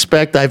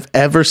disrespect I've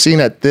ever seen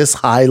at this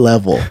high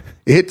level.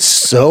 It's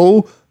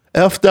so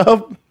effed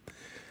up.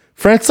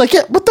 Frank's like,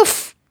 yeah, what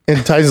the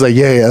and Tyson's like,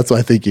 yeah, that's what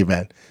I think you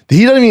meant.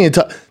 He doesn't even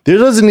talk. There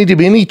doesn't need to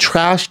be any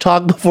trash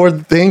talk before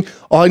the thing.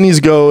 All he needs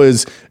to go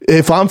is,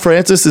 if I'm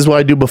Francis, this is what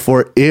I do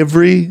before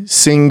every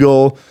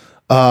single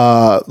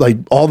like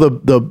all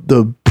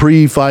the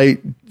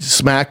pre-fight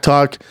smack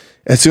talk.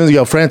 As soon as you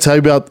go, France, how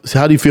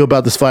do you feel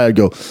about this fight? I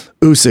go,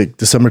 Usyk,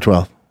 December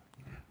 12th.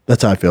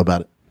 That's how I feel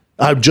about it.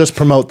 I would just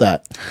promote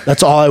that.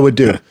 That's all I would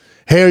do.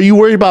 Hey, are you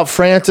worried about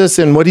Francis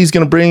and what he's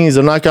going to bring? He's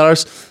a knockout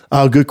artist?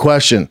 Oh, good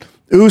question.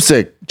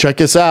 Usyk,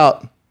 check us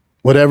out.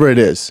 Whatever it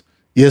is.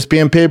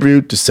 ESPN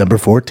pay-per-view, December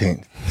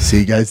 14th. See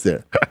you guys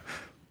there.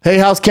 Hey,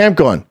 how's camp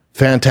going?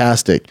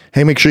 Fantastic.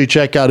 Hey, make sure you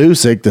check out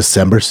Usyk,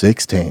 December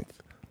 16th.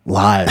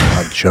 Live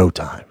on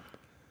Showtime.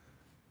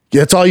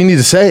 That's all you need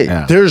to say.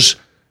 Yeah. There's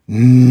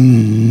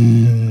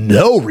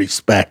no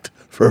respect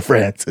for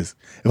Francis.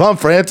 If I'm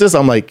Francis,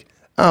 I'm like,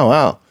 oh,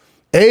 wow.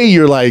 A,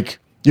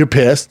 you're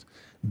pissed.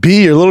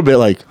 B, you're a little bit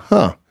like,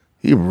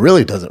 he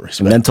really doesn't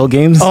respect. Mental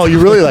games? Oh,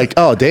 you're really like,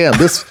 oh, damn,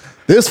 this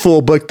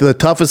fool booked the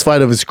toughest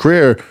fight of his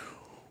career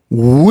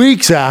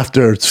weeks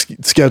after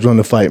scheduling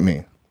to fight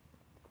me.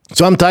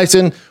 So I'm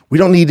Tyson. We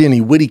don't need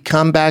any witty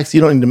comebacks. You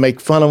don't need to make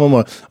fun of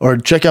them or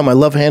check out my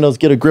love handles,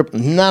 get a grip.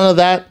 None of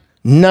that.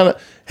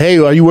 Hey,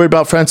 are you worried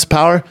about Francis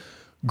Power?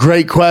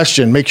 Great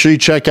question. Make sure you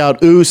check out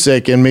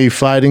Usyk and me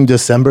fighting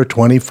December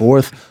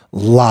 24th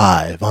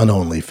live on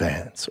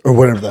OnlyFans or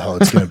whatever the hell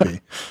it's going to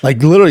be.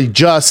 Like literally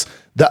just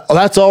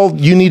that's all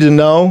you need to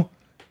know.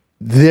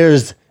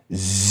 There's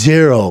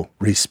zero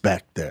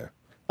respect there.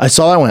 I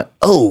saw that and went,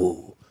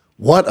 oh,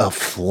 what a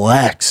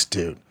flex,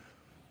 dude.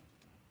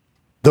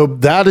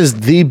 That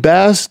is the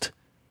best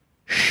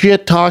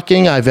shit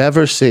talking I've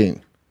ever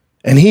seen.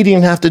 And he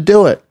didn't have to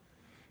do it.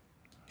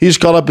 He just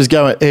called up his guy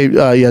and went,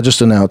 hey, yeah, just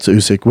announce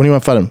Usyk. When do you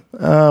want to fight him?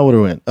 What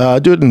do we win?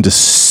 Do it in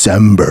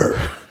December.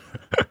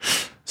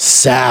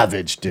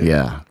 Savage, dude.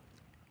 Yeah.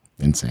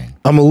 Insane.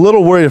 I'm a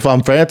little worried if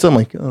I'm Francis. I'm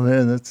like, oh,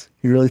 man,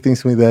 he really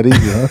thinks me that easy,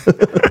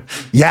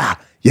 huh?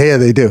 Yeah,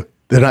 they do.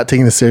 They're not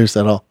taking this serious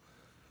at all.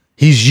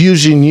 He's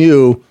using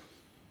you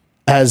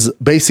as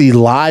basically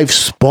live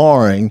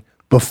sparring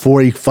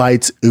before he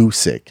fights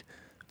Usyk.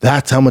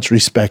 That's how much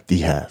respect he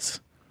has.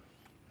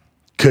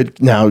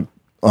 Now,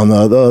 on the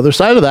other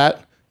side of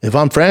that, if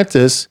I'm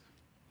Francis,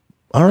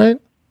 all right,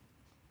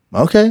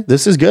 okay,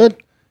 this is good.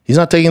 He's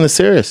not taking this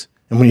serious.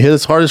 And when you hit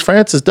as hard as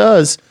Francis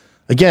does,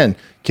 again,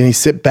 can he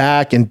sit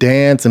back and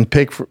dance and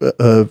pick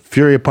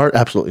Fury apart?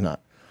 Absolutely not.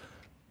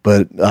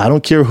 But I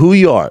don't care who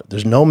you are.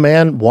 There's no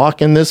man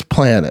walking this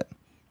planet.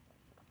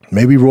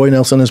 Maybe Roy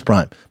Nelson is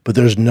prime. But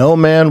there's no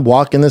man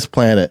walking this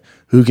planet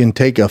who can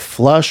take a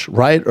flush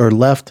right or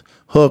left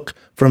hook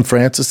from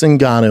Francis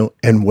Ngannou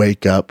and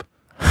wake up.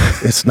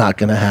 It's not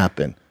going to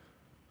happen.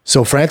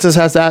 So Francis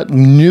has that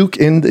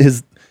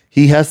nuke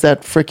he has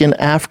that freaking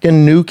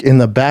African nuke in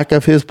the back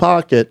of his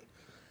pocket.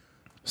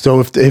 So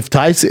if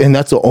Tyson, and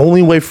that's the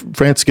only way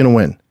Francis is going to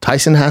win.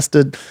 Tyson has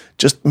to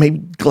just maybe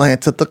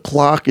glance at the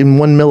clock in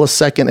 1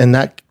 millisecond, and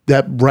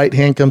that right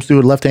hand comes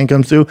through, left hand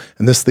comes through,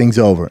 and this thing's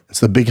over. It's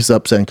the biggest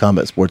upset in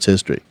combat sports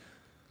history.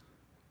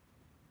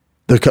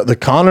 The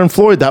Conor and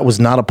Floyd, that was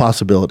not a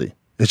possibility.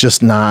 It's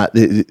just not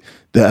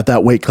at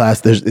that weight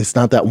class. It's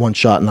not that one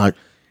shot knock.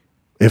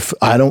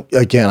 I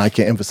can't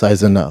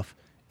emphasize enough.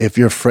 If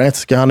you're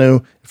Francis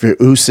Ngannou, if you're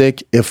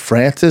Usyk, if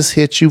Francis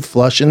hits you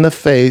flush in the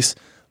face,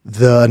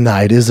 the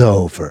night is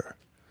over.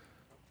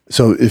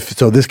 So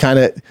this kind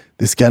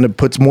of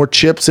puts more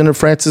chips into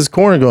Francis'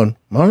 corner, going,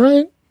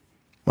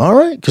 all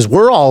right, because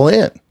we're all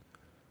in.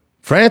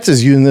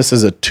 Francis using this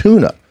as a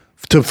tune-up.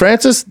 To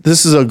Francis,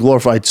 this is a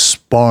glorified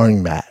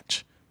sparring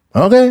match.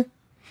 Okay.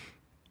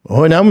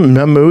 Oh, now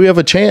we have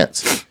a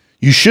chance.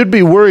 You should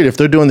be worried if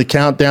they're doing the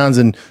countdowns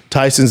and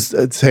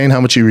Tyson's saying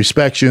how much he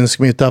respects you and it's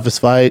going to be the toughest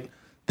fight.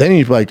 Then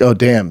you're like, oh,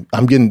 damn,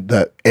 I'm getting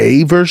the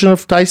A version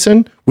of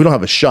Tyson. We don't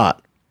have a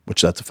shot,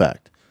 which that's a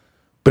fact.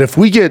 But if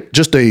we get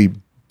just a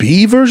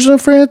B version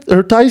of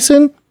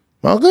Tyson,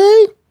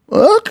 okay.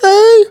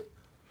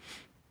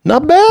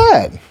 Not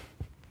bad.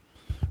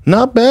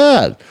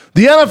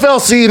 The NFL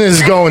season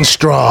is going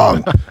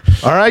strong.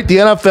 All right, the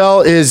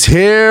NFL is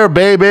here,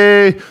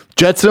 baby.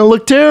 Jets didn't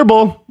look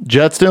terrible.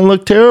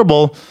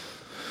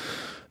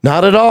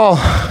 Not at all.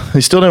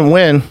 They still didn't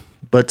win,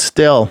 but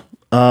still,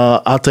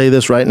 I'll tell you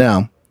this right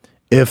now.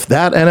 If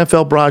that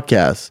NFL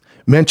broadcast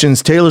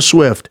mentions Taylor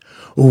Swift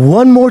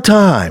one more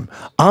time,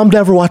 I'm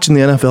never watching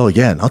the NFL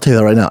again. I'll tell you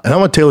that right now. And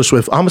I'm a Taylor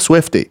Swift. I'm a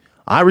Swiftie.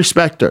 I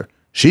respect her.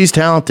 She's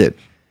talented.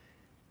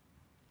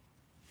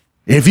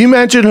 If you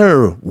mention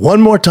her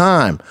one more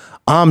time,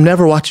 I'm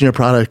never watching your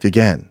product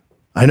again.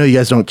 I know you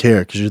guys don't care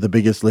because you're the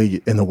biggest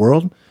league in the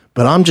world,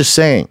 but I'm just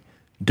saying,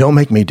 don't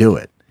make me do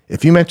it.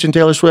 If you mention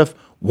Taylor Swift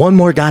one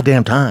more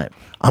goddamn time,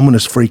 I'm going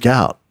to freak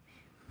out.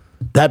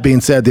 That being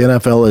said, the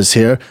NFL is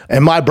here.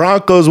 And my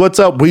Broncos, what's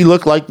up? We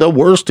look like the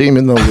worst team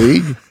in the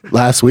league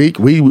last week.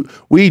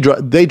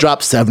 They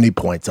dropped 70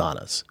 points on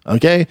us,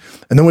 okay?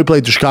 And then we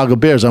played the Chicago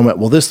Bears. I went,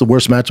 well, this is the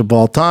worst matchup of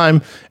all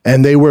time.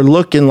 And they were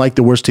looking like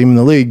the worst team in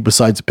the league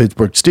besides the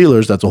Pittsburgh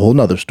Steelers. That's a whole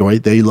nother story.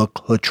 They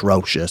look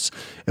atrocious.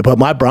 But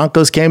my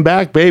Broncos came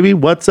back, baby.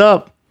 What's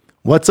up?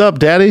 What's up,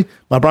 Daddy?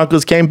 My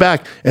Broncos came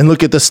back. And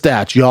look at the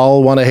stats.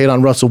 Y'all want to hate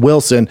on Russell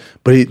Wilson,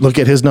 but look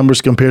at his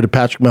numbers compared to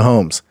Patrick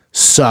Mahomes.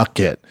 Suck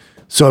it.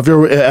 So if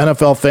you're an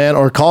NFL fan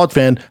or a college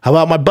fan, how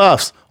about my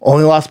Buffs?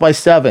 Only lost by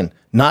 7.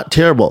 Not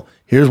terrible.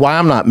 Here's why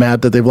I'm not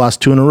mad that they've lost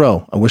 2 in a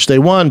row. I wish they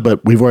won,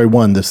 but we've already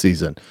won this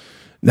season.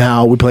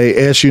 Now we play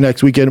ASU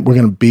next weekend. We're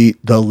going to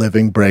beat the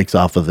living breaks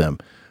off of them.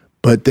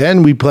 But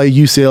then we play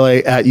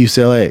UCLA at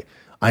UCLA.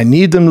 I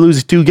need them to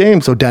lose 2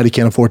 games so Daddy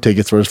can't afford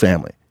tickets for his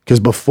family. Because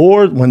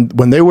before,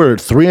 when they were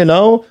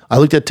 3-0, I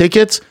looked at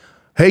tickets.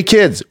 Hey,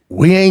 kids,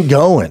 we ain't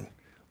going.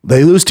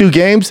 They lose 2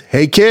 games.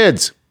 Hey,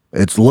 kids,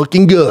 it's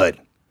looking good.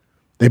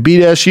 They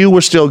beat SU,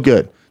 we're still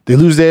good. They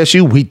lose to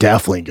SU, we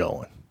definitely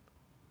going.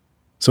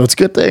 So it's a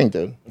good thing,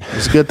 dude.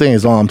 It's a good thing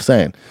is all I'm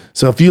saying.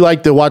 So if you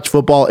like to watch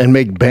football and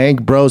make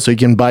bank, bro, so you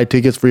can buy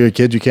tickets for your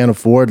kids you can't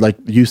afford, like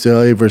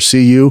UCLA versus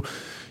CU,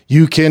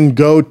 you can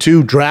go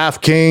to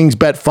DraftKings,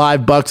 bet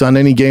 $5 on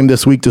any game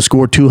this week to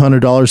score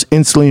 $200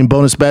 instantly in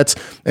bonus bets.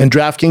 And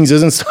DraftKings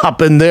isn't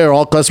stopping there.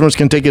 All customers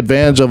can take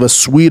advantage of a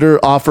sweeter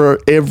offer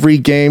every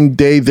game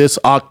day this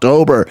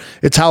October.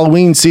 It's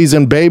Halloween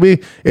season,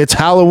 baby. It's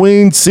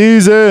Halloween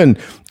season.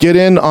 Get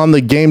in on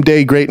the game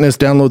day greatness.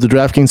 Download the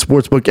DraftKings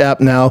Sportsbook app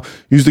now.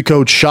 Use the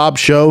code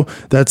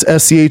SHAUB. That's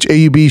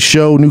SCHAUB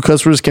show. New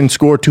customers can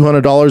score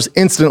 $200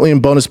 instantly in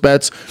bonus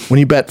bets when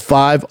you bet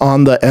 5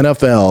 on the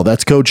NFL.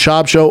 That's code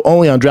SHAUB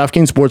only on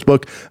DraftKings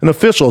Sportsbook, an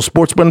official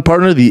sportsbook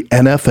partner of the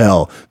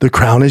NFL. The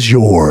crown is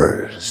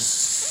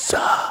yours.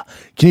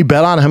 Can you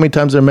bet on how many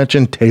times I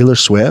mentioned Taylor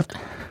Swift?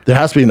 There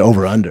has to be an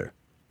over-under.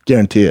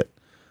 Guarantee it.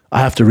 I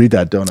have to read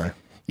that, don't I?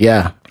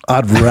 Yeah.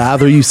 I'd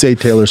rather you say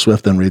Taylor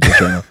Swift than read this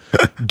right now.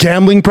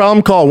 Gambling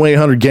problem? Call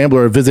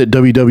 1-800-GAMBLER or visit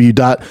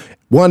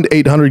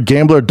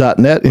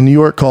www.1800gambler.net. In New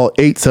York, call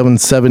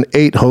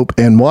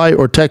 877-8-HOPE-NY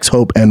or text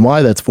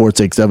HOPE-NY. That's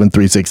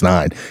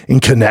 467-369. In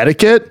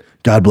Connecticut,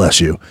 God bless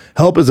you.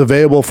 Help is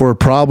available for a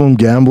problem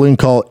gambling.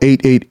 Call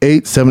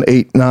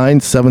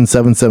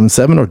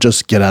 888-789-7777 or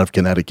just get out of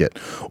Connecticut.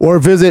 Or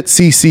visit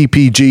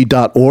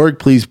ccpg.org.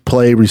 Please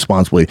play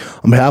responsibly.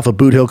 On behalf of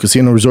Boot Hill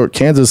Casino Resort,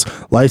 Kansas,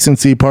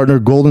 licensee partner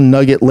Golden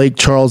Nugget Lake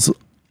Charles,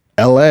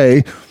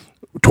 LA.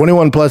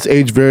 21 plus,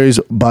 age varies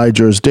by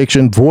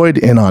jurisdiction, void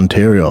in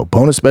Ontario.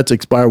 Bonus bets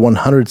expire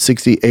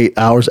 168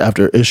 hours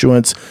after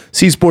issuance.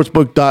 See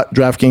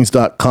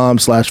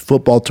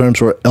sportsbook.draftkings.com/football terms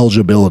for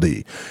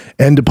eligibility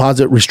and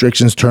deposit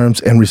restrictions,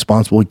 terms, and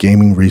responsible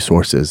gaming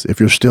resources. If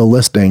you're still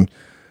listening,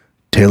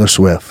 Taylor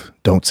Swift,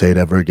 don't say it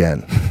ever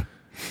again.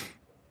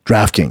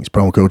 DraftKings,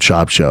 promo code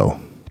SHOW.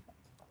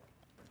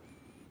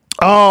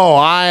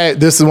 Oh,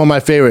 this is one of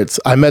my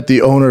favorites. I met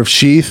the owner of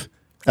Sheath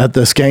at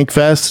the Skank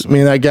Fest. Me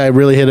and that guy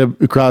really hit it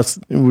across.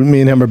 Me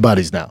and him are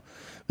buddies now.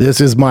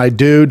 This is my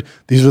dude.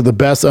 These are the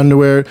best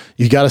underwear.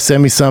 You got to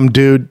send me some,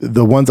 dude.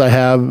 The ones I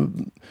have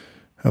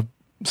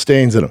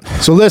stains in them.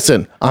 So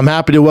listen, I'm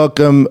happy to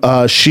welcome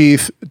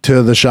Sheath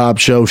to the Shop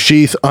Show.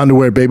 Sheath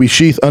underwear, baby.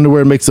 Sheath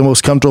underwear makes the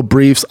most comfortable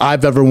briefs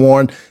I've ever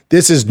worn.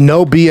 This is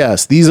no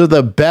BS. These are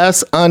the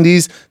best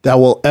undies that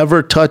will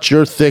ever touch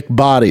your thick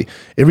body.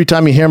 Every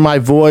time you hear my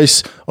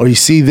voice or you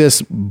see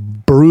this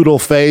brutal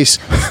face,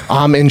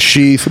 I'm in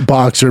Sheath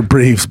boxer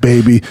briefs,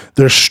 baby.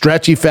 Their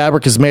stretchy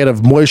fabric is made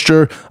of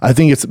moisture. I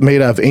think it's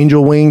made out of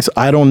angel wings.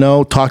 I don't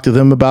know. Talk to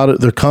them about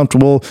it. They're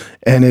comfortable,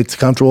 and it's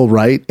comfortable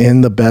right in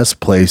the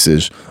best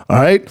places.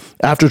 All right?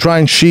 After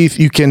trying Sheath,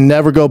 you can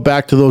never go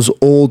back to those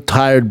old,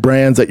 tired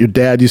brands that your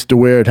dad used to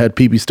wear. It had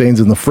pee-pee stains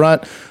in the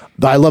front.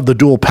 I love the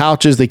dual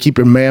pouches. They keep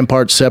your man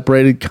parts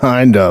separated.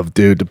 Kind of,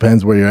 dude.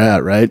 Depends where you're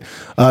at, right?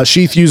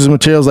 Sheath uses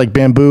materials like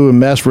bamboo and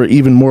mesh for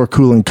even more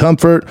cooling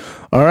comfort.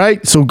 All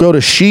right? So go to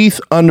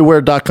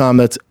sheathunderwear.com.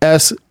 That's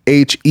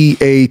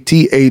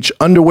SHEATH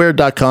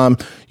underwear.com.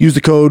 Use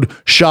the code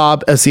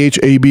SHAUB,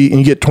 SCHAB, and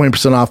you get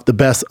 20% off the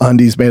best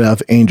undies made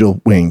out of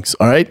angel wings.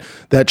 All right?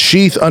 That's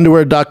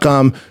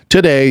sheathunderwear.com.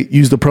 Today,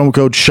 use the promo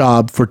code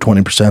SHAUB for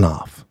 20%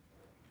 off.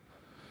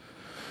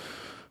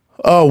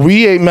 Oh,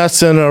 we ain't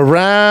messing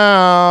around.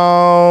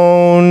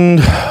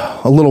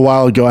 A little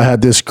while ago, I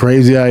had this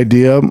crazy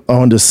idea. I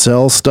wanted to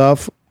sell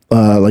stuff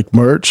like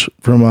merch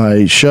for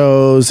my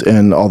shows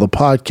and all the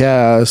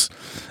podcasts,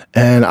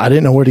 and I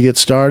didn't know where to get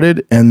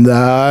started. And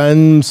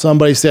then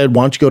somebody said,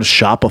 why don't you go to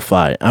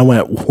Shopify? I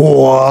went,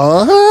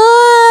 what?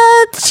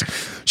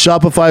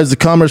 Shopify is the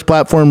commerce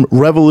platform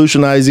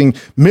revolutionizing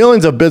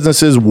millions of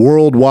businesses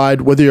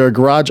worldwide. Whether you're a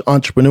garage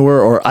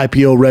entrepreneur or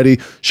IPO ready,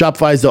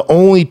 Shopify is the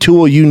only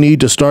tool you need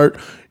to start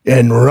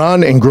and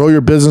run and grow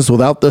your business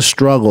without the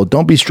struggle.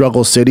 Don't be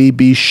struggle city,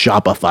 be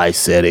Shopify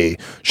city.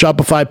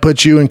 Shopify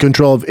puts you in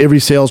control of every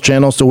sales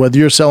channel. So whether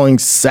you're selling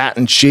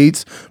satin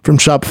sheets from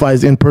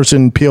Shopify's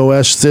in-person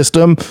POS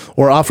system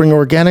or offering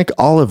organic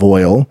olive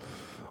oil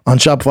on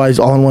Shopify's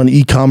all-in-one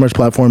e-commerce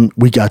platform,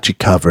 we got you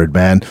covered,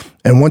 man.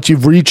 And once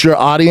you've reached your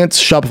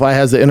audience, Shopify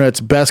has the internet's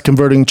best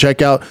converting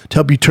checkout to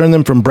help you turn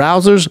them from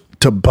browsers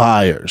to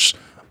buyers.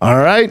 All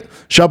right?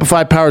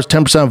 Shopify powers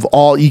 10% of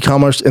all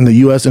e-commerce in the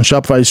U.S., and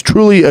Shopify is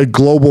truly a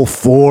global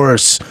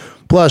force.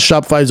 Plus,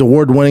 Shopify's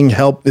award-winning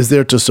help is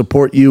there to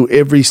support you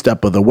every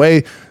step of the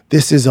way.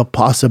 This is a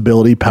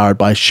possibility powered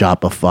by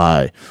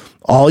Shopify.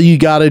 All you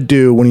got to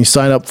do when you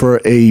sign up for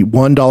a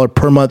 $1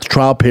 per month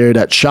trial period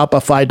at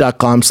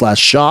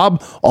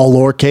shopify.com/SHAUB, all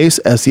lowercase,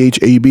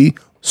 SCHAB,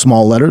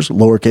 small letters,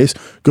 lowercase.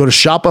 Go to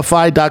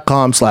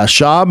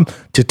shopify.com/SHAUB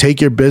to take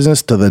your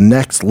business to the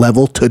next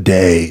level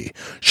today.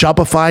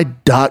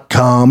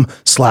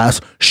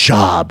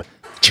 Shopify.com/SHAUB.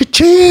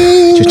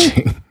 Cha-ching.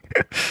 Cha-ching.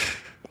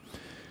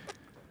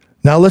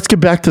 Now let's get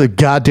back to the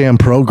goddamn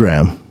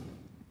program.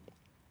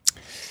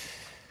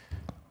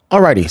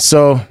 Alrighty.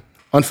 So,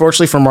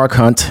 unfortunately for Mark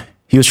Hunt,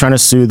 he was trying to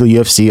sue the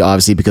UFC,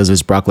 obviously, because of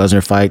his Brock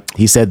Lesnar fight.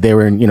 He said they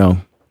were,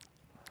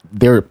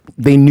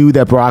 they knew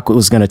that Brock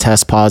was going to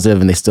test positive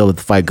and they still let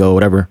the fight go,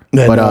 whatever.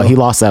 But he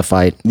lost that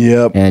fight.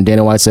 Yep. And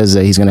Dana White says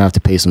that he's going to have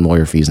to pay some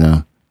lawyer fees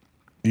now.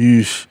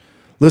 Yeesh.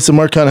 Listen,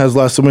 Mark Hunt has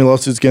lost so many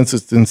lawsuits against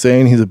us. It's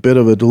insane. He's a bit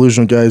of a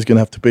delusional guy. He's going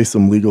to have to pay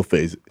some legal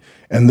fees.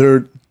 And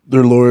their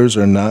lawyers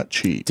are not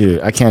cheap.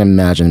 Dude, I can't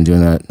imagine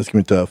doing that. That's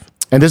going to be tough.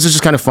 And this is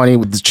just kind of funny.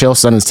 The Chael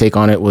Sonnen's take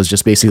on it was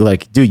just basically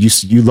like, dude, you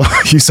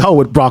saw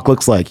what Brock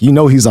looks like. You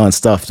know he's on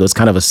stuff, so it's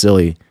kind of a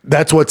silly.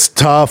 That's what's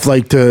tough,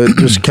 like to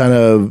just kind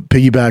of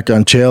piggyback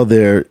on Chael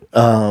there.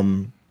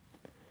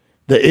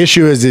 The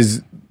issue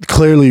is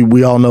clearly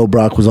we all know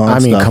Brock was on. I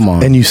mean, stuff, come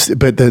on.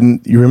 But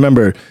then you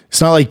remember,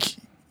 it's not like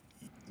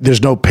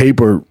there's no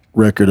paper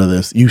record of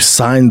this. You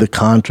signed the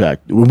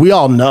contract. We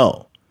all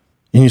know.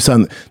 And you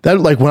signed that.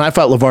 Like when I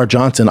fought LeVar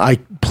Johnson, I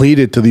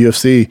pleaded to the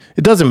UFC.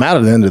 It doesn't matter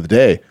at the end of the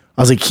day.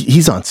 I was like,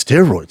 he's on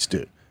steroids,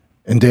 dude.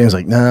 And Dan's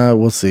like, nah,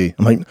 we'll see.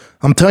 I'm like,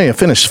 I'm telling you, I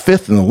finished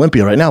 5th in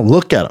Olympia right now.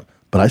 Look at him.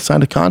 But I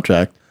signed a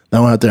contract. Then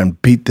I went out there and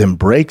beat them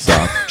brakes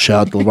off.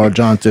 Shout out to LeVar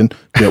Johnson.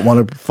 Didn't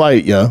want to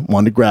fight you.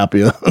 Wanted to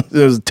grapple you.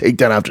 There was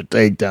takedown after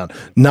takedown.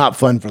 Not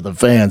fun for the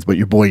fans, but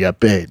your boy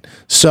got paid.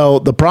 So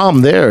the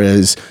problem there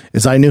is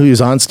I knew he was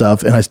on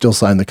stuff, and I still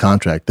signed the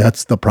contract.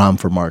 That's the problem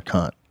for Mark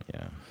Hunt.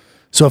 Yeah.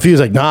 So if he was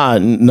like, no,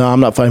 I'm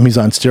not fighting. He's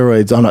on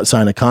steroids. I'm not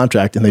signing a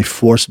contract, and they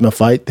forced him to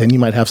fight, then you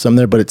might have some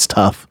there, but it's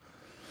tough.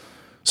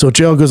 So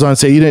Chael goes on to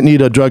say, you didn't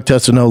need a drug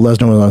test to know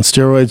Lesnar was on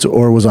steroids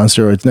or was on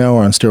steroids now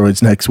or on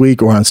steroids next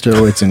week or on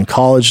steroids in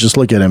college. Just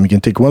look at him. You can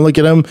take one look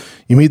at him.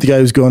 You meet the guy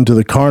who's going to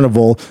the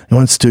carnival and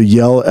wants to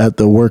yell at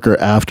the worker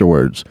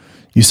afterwards.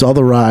 You saw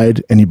the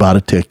ride and you bought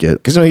a ticket.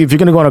 Because if you're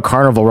going to go on a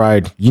carnival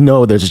ride, you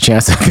know there's a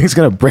chance that thing's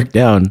going to break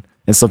down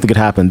and something could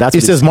happen. That's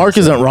He says Mark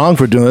isn't wrong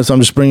for doing this. I'm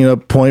just bringing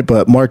up a point,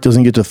 but Mark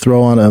doesn't get to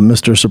throw on a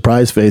Mr.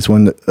 Surprise face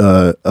when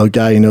a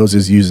guy he knows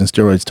is using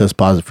steroids tests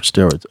positive for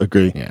steroids.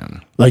 Agree. Yeah.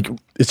 Like,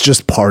 it's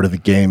just part of the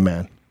game,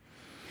 man.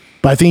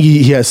 But I think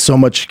he has so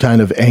much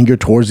kind of anger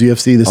towards the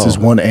UFC. This is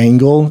one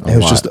angle. And it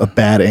was just a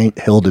bad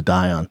hill to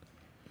die on.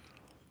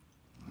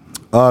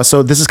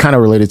 So this is kind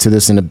of related to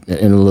this in a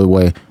little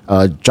way.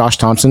 Josh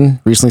Thompson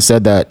recently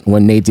said that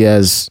when Nate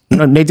Diaz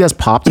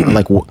popped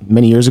like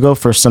many years ago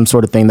for some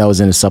sort of thing that was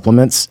in his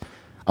supplements.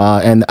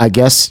 And I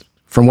guess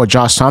from what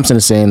Josh Thompson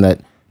is saying, that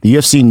the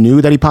UFC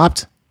knew that he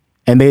popped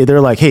and they're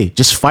like, hey,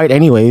 just fight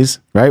anyways,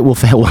 right? We'll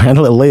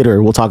handle it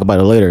later. We'll talk about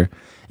it later.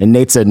 And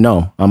Nate said,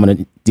 no, I'm going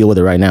to deal with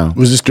it right now.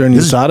 Was this during the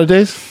USADA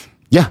days?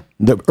 Yeah,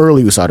 the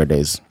early USADA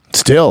days.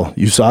 Still,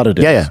 USADA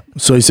days. Yeah.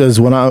 So he says,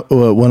 when I'm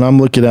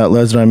looking at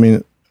Lesnar, I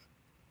mean,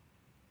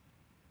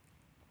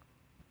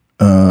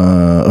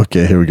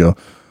 okay, here we go.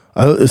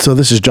 So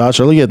this is Josh.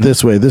 I look at it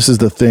this way. This is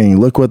the thing.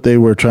 Look what they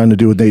were trying to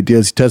do with Nate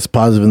Diaz. He tested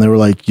positive, and they were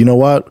like, you know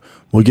what?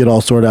 We'll get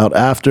all sorted out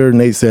after.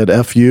 Nate said,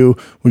 F you.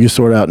 We can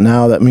sort out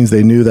now. That means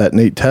they knew that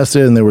Nate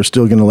tested, and they were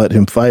still going to let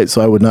him fight.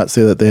 So I would not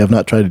say that they have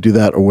not tried to do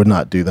that or would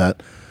not do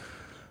that.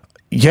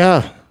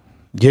 Yeah.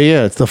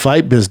 It's the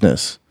fight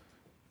business.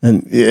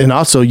 And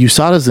also,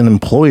 USADA's an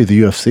employee of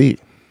the UFC.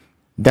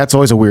 That's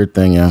always a weird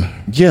thing,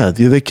 yeah. Yeah,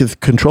 they could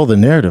control the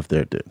narrative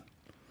there, dude.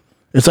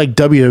 It's like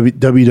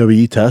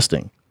WWE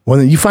testing.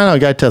 When you find out a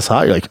guy tests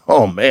hot, you're like,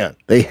 oh, man,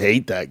 they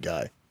hate that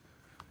guy.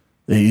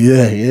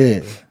 Yeah.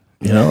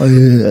 You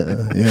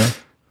know? Yeah.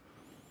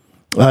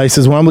 He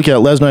says, when I'm looking at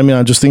Lesnar, I mean,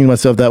 I'm just thinking to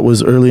myself, that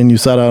was early in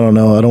USADA. I don't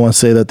know. I don't want to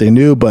say that they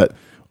knew, but,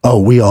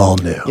 we all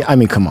knew. Yeah, I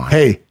mean, come on.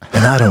 Hey,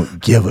 and I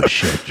don't give a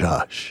shit,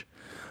 Josh.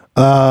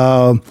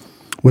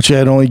 Which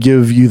I'd only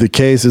give you the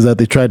case is that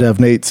they tried to have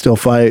Nate still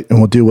fight, and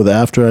we'll deal with it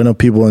after. I know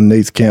people in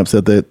Nate's camp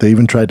said that they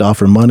even tried to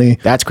offer money.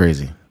 That's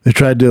crazy. They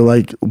tried to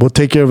we'll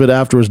take care of it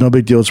afterwards. No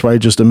big deal. It's probably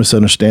just a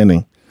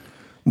misunderstanding.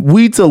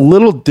 Weed's a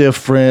little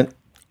different.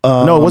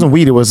 No, it wasn't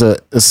weed. It was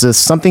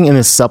something in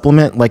his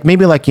supplement, like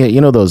maybe like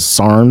those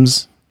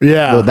SARMs.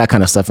 Yeah, that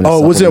kind of stuff. In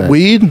his was it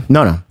weed?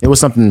 No, it was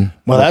something.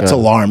 Well, like that's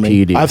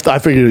alarming. PED. I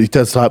figured he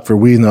tested hot for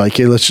weed, and they're like,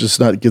 hey, let's just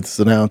not get this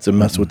announced and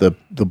mess with the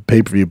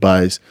pay-per-view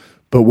buys.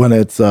 But when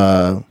it's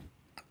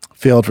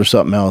failed for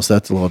something else,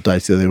 that's a little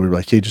dicey. They were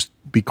like, hey, just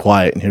be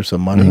quiet and here's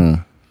some money.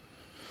 Mm-hmm.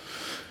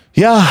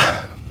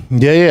 Yeah.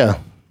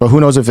 But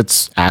who knows if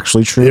it's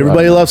actually true?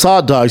 Everybody loves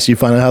hot dogs, so you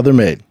find out how they're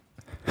made.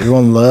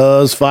 Everyone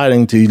loves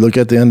fighting till you look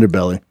at the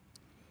underbelly.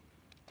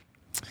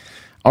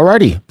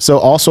 Alrighty. So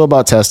also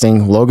about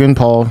testing, Logan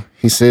Paul,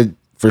 he said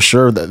for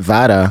sure that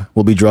VADA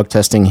will be drug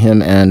testing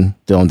him and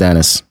Dylan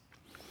Dennis.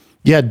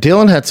 Yeah,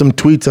 Dylan had some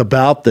tweets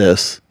about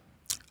this,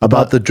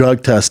 about the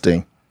drug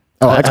testing.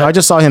 Oh, I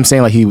just saw him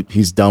saying like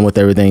he's done with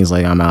everything. He's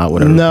like, I'm out,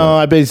 whatever. No,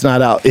 I bet he's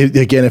not out.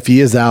 Again, if he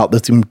is out,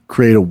 that's going to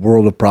create a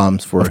world of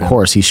problems for him. Of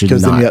course, he should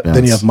not. Because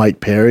then you have Mike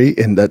Perry,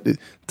 and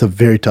it's a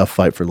very tough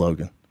fight for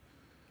Logan.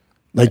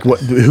 Like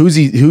who's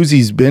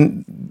he's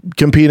been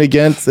competing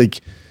against?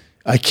 Like,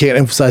 I can't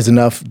emphasize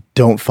enough.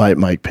 Don't fight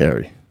Mike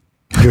Perry.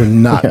 You're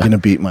not going to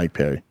beat Mike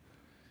Perry,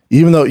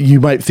 even though you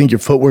might think your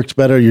footwork's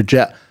better. Your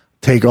jab.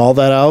 Take all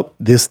that out.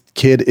 This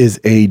kid is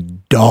a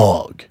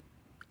dog.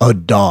 A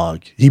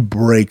dog. He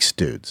breaks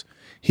dudes.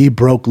 He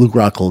broke Luke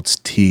Rockhold's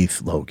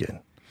teeth,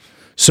 Logan.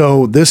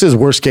 So this is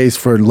worst case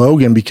for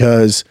Logan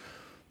because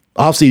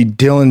obviously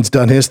Dylan's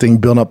done his thing,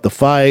 building up the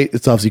fight.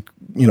 It's obviously,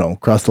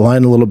 crossed the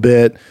line a little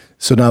bit.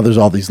 So now there's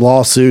all these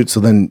lawsuits. So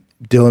then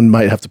Dylan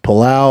might have to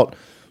pull out.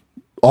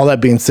 All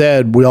that being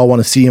said, we all want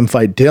to see him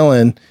fight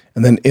Dylan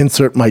and then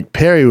insert Mike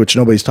Perry, which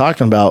nobody's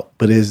talking about,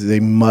 but is a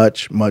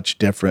much, much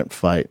different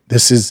fight.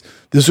 This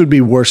would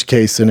be worst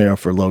case scenario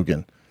for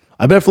Logan.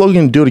 I bet if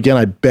Logan do it again,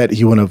 I bet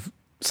he wouldn't have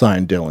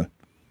signed Dylan.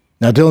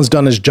 Now Dylan's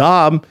done his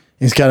job.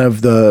 He's kind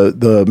of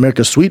the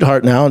America's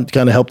sweetheart now and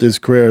kind of helped his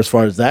career as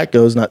far as that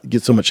goes, not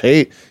get so much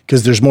hate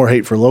because there's more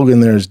hate for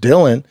Logan than there's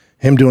Dylan.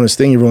 him doing his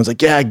thing, everyone's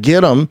like, yeah,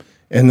 get him.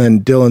 And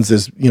then Dylan's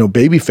this,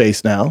 baby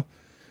face now.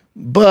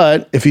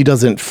 But if he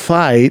doesn't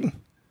fight,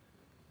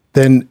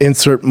 then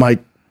insert Mike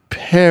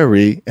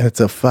Perry, and it's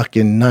a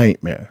fucking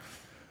nightmare.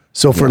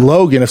 So for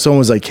Logan, if someone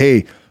was like,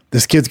 hey,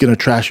 this kid's going to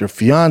trash your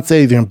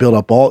fiance, he's going to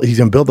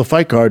build the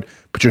fight card,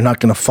 but you're not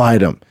going to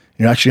fight him.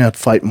 You're actually going to have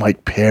to fight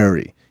Mike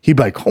Perry. He'd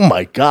be like, oh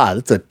my God,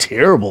 it's a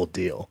terrible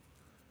deal.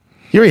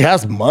 He already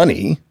has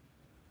money.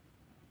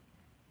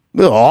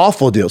 It's an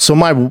awful deal. So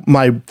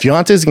my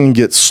fiance is going to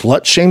get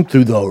slut shamed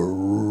through the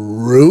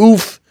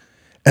roof,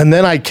 and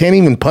then I can't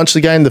even punch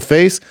the guy in the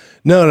face?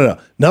 No.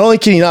 Not only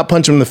can you not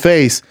punch him in the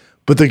face,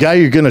 but the guy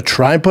you're going to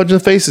try and punch in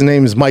the face, his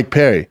name is Mike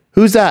Perry.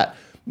 Who's that?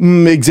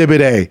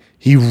 Exhibit A.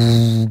 He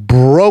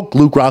broke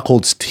Luke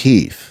Rockhold's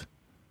teeth.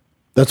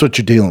 That's what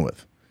you're dealing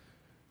with.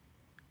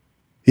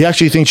 He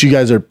actually thinks you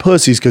guys are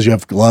pussies because you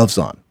have gloves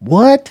on.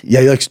 What?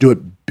 Yeah, he likes to do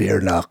it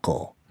bare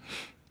knuckle.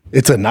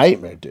 It's a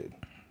nightmare, dude.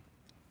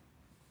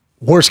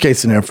 Worst case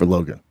scenario for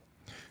Logan.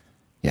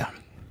 Yeah.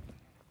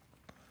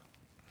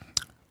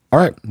 All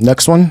right,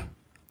 next one.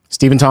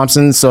 Stephen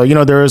Thompson. So,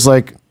 there is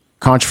like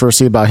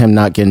controversy about him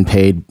not getting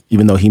paid,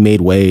 even though he made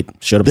weight,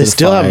 showed up. They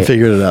still haven't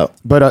figured it out.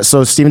 But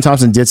so Stephen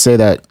Thompson did say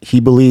that he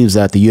believes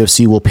that the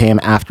UFC will pay him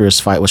after his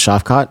fight with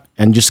Shavkat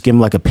and just give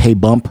him like a pay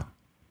bump.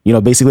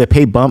 Basically a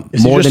pay bump.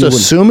 Is more he just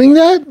assuming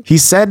that? He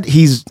said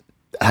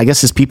I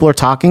guess his people are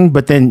talking,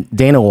 but then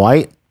Dana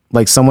White,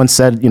 like someone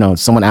said,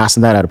 someone asked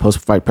him that at a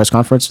post-fight press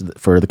conference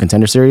for the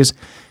Contender Series,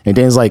 and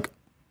Dana's like,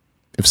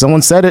 if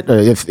someone said it, or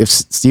if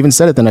Steven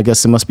said it, then I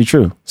guess it must be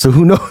true. So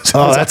who knows?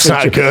 Oh, that's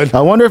not good.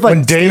 I wonder if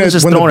when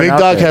the big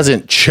dog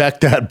hasn't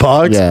checked that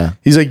box,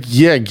 he's like,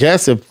 yeah, I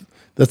guess if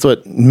that's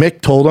what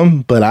Mick told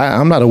him, but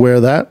I'm not aware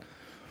of that.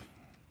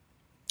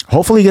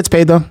 Hopefully he gets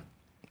paid though.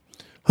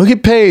 He'll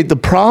get paid. The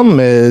problem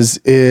is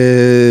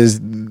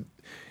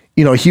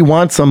he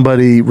wants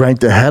somebody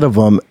ranked ahead of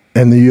him,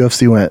 and the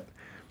UFC went,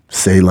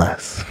 say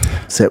less.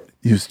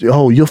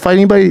 You'll fight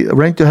anybody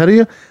ranked ahead of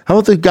you? How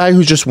about the guy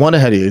who's just one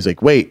ahead of you? He's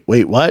like, wait,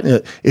 what?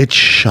 It's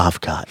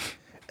Shavkat,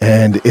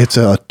 and it's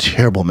a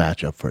terrible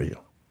matchup for you.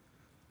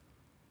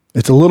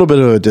 It's a little bit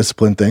of a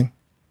discipline thing.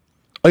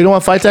 Oh, you don't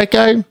want to fight that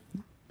guy?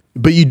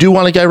 But you do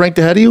want a guy ranked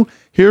ahead of you?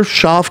 Here's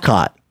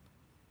Shavkat.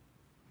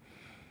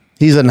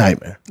 He's a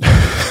nightmare.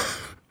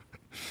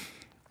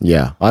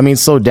 Yeah. I mean,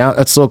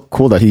 that's so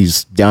cool that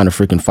he's down to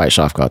freaking fight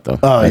Shavkat, though.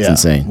 Oh, that's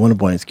insane.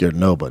 Wonderboy ain't scared of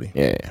nobody.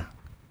 Yeah.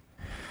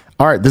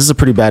 All right, this is a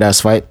pretty badass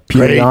fight.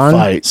 Great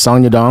fight.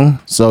 Song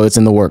Yadong. So it's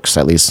in the works,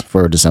 at least,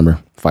 for December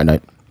fight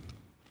night.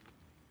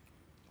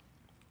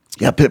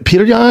 Yeah,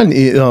 Peter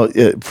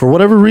Yan, for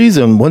whatever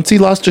reason, once he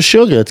lost to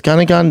Sugar,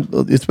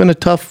 it's been a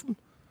tough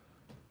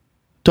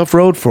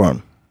road for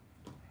him.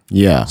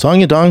 Yeah. Song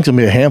Yadong's going to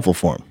be a handful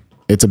for him.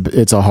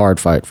 It's a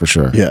hard fight for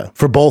sure. Yeah,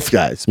 for both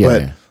guys. Yeah,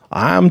 but yeah.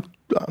 I'm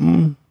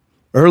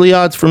early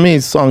odds for me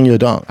is Song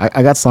Yadong.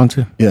 I got Song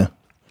too. Yeah.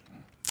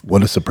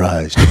 What a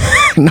surprise.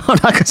 No,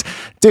 not because,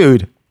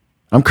 dude,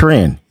 I'm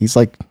Korean. He's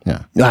like,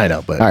 yeah. I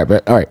know, but.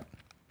 All right.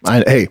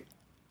 I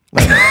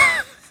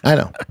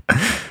know.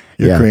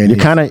 You're Korean. You're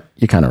kind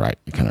of right.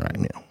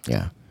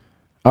 Yeah.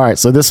 All right.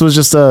 So this was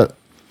just a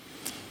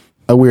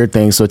weird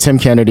thing. So Tim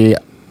Kennedy,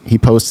 he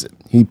puts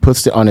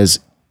it on his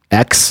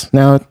X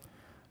now.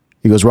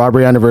 He goes,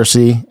 robbery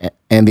anniversary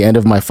and the end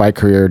of my fight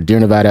career. Dear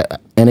Nevada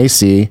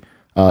NAC,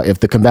 if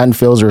the combatant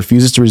fails or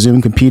refuses to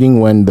resume competing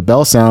when the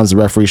bell sounds, the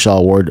referee shall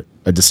award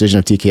a decision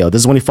of TKO.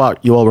 This is when he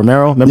fought Yoel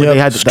Romero. Remember they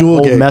had that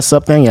whole mess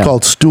up thing? Yeah. It's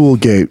called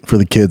Stoolgate for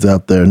the kids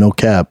out there. No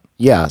cap.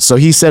 Yeah. So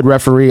he said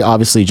referee.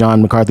 Obviously,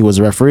 John McCarthy was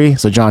a referee.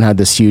 So John had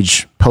this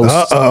huge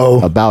post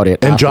about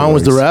it. And afterwards. John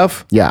was the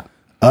ref? Yeah.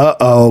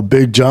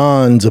 Big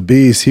John's a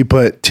beast. He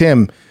put,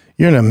 Tim,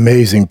 you're an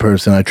amazing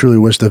person. I truly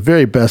wish the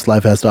very best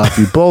life has to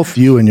offer you, both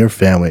you and your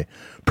family.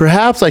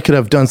 Perhaps I could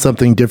have done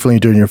something differently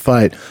during your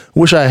fight.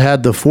 Wish I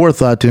had the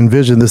forethought to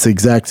envision this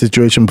exact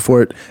situation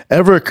before it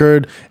ever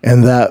occurred,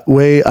 and that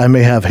way I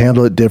may have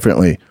handled it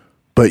differently.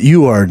 But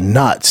you are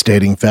not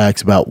stating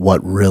facts about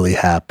what really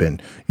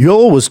happened.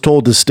 Yoel was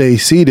told to stay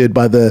seated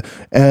by the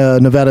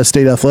Nevada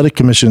State Athletic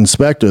Commission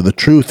inspector. The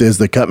truth is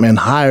the cutman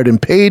hired and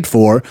paid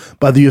for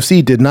by the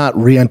UFC did not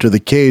re-enter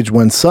the cage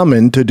when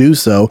summoned to do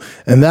so,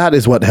 and that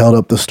is what held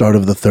up the start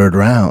of the third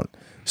round.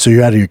 So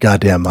you're out of your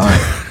goddamn mind.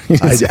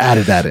 I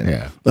added that in.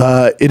 Yeah.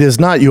 It is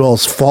not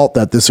Yoel's fault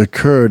that this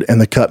occurred, and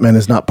the cutman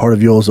is not part of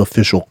Yoel's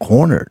official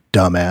corner,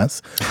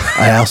 dumbass.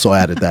 I also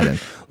added that in.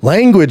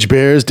 Language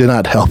barriers did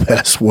not help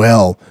as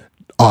well,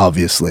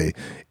 obviously.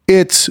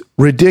 It's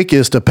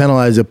ridiculous to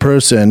penalize a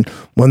person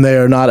when they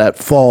are not at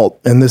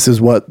fault, and this is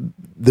what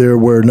there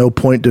were no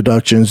point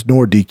deductions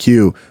nor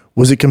DQ.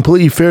 Was it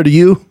completely fair to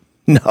you?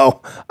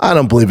 No, I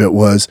don't believe it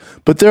was.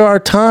 But there are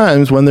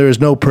times when there is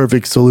no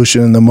perfect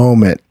solution in the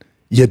moment.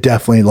 You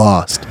definitely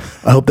lost.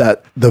 I hope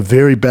that the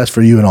very best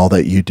for you and all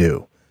that you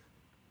do.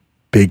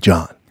 Big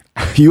John.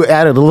 You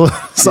added a little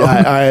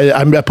something. Yeah,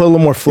 I put a little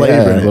more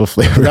flavor in it. A little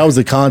flavor. That was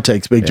the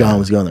context Big John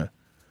was going there.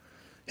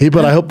 He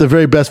put, I hope the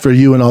very best for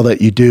you and all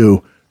that you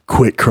do.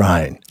 Quit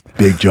crying.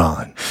 Big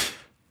John.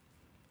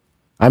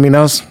 I mean,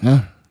 that was,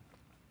 yeah.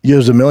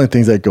 There's a million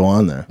things that go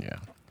on there.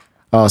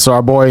 Yeah. So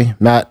our boy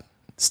Matt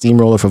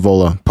Steamroller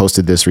Favola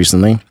posted this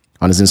recently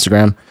on his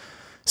Instagram.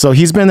 So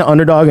he's been the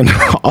underdog in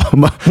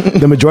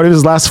the majority of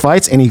his last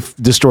fights, and he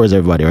destroys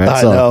everybody, right?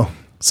 I know.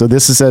 So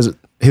this says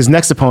his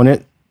next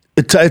opponent.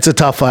 It's a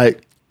tough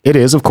fight. It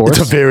is, of course.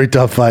 It's a very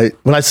tough fight.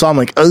 When I saw him,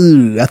 like,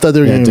 oh, I thought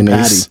they were going to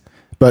Denise.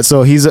 But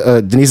so he's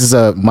Denise is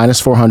a minus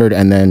 400,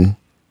 and then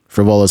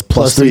Frivola's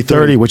plus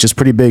 330, which is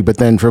pretty big. But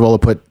then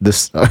Frivola put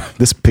this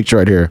this picture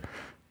right here.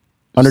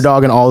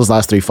 Underdog in all his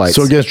last 3 fights.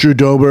 So against Drew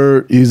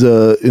Dober, he's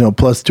a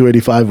plus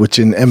 285, which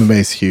in MMA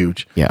is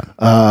huge. Yeah.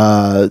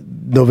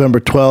 November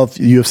 12th,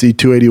 UFC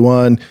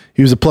 281,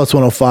 he was a plus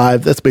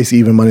 105. That's basically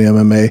even money in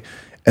MMA.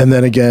 And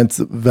then against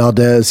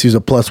Valdez, he was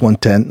a plus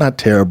 110. Not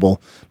terrible.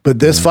 But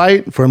this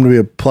fight, for him to be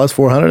a plus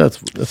 400,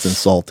 that's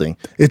insulting.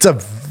 It's a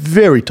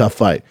very tough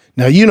fight.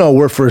 Now,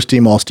 we're first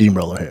team all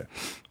steamroller here.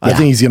 I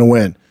think he's going to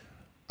win.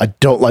 I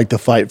don't like the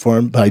fight for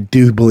him, but I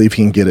do believe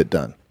he can get it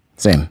done.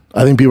 Same.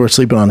 I think people are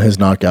sleeping on his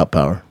knockout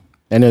power.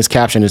 And his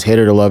caption is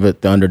 "Hater to love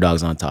it, the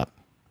underdog's on top,"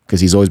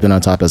 because he's always been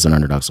on top as an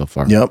underdog so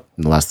far. Yep.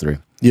 In the last 3.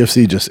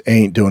 UFC just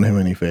ain't doing him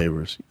any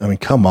favors. I mean,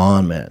 come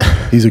on, man.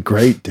 He's a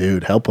great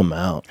dude. Help him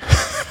out.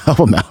 Help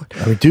him out.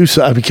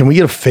 Can we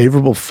get a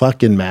favorable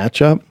fucking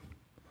matchup?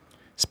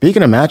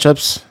 Speaking of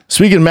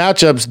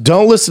matchups,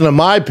 don't listen to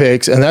my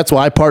picks, and that's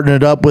why I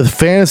partnered up with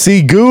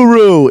Fantasy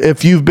Guru.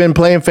 If you've been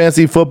playing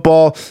fantasy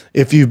football,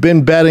 if you've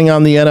been betting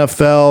on the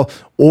NFL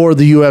or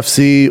the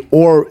UFC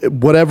or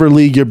whatever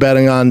league you're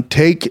betting on,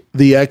 take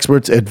the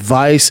experts'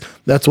 advice.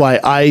 That's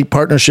why I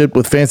partnership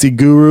with Fantasy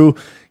Guru,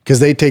 because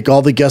they take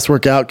all the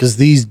guesswork out, because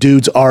these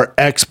dudes are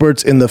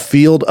experts in the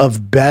field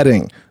of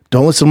betting.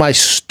 Don't listen to my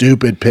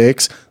stupid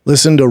picks.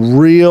 Listen to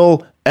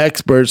real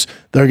experts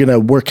that are going to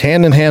work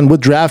hand in hand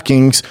with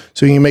DraftKings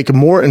so you can make a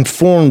more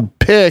informed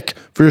pick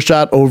for your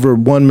shot over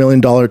 $1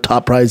 million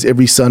top prize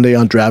every Sunday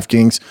on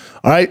DraftKings.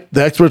 All right,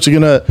 the experts are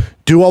going to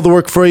do all the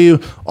work for you.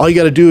 All you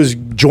got to do is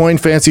join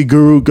Fantasy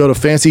Guru. Go to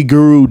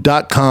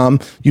fantasyguru.com.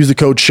 Use the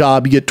code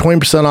SHAB. You get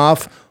 20%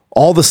 off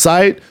all the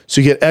site, so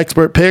you get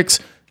expert picks.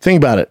 Think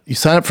about it. You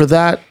sign up for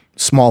that,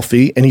 small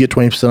fee, and you get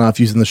 20% off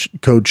using the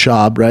code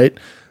SHAB, right?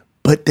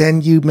 But then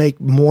you make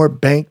more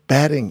bank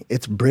betting.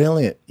 It's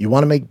brilliant. You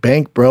want to make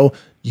bank, bro?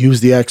 Use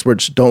the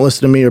experts. Don't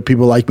listen to me or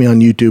people like me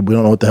on YouTube. We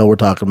don't know what the hell we're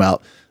talking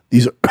about.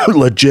 These are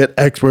legit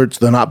experts.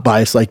 They're not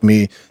biased like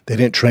me. They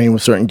didn't train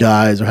with certain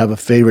guys or have a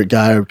favorite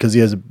guy or because he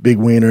has a big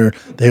wiener,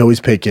 they always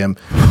pick him.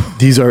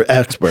 These are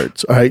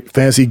experts. All right.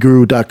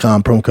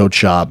 FantasyGuru.com, promo code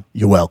SHAB.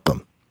 You're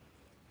welcome.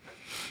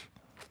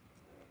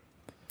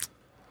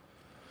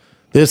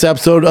 This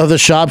episode of the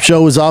Shop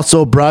Show is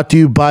also brought to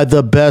you by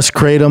the best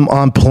kratom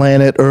on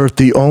planet Earth,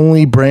 the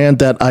only brand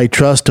that I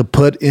trust to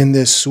put in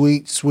this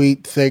sweet,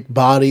 sweet, thick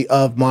body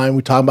of mine.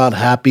 We talk about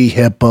Happy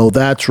Hippo.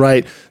 That's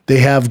right. They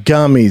have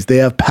gummies. They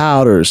have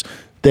powders.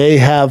 They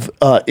have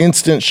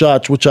instant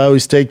shots, which I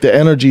always take, the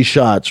energy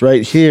shots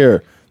right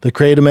here, the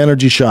kratom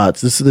energy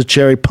shots. This is the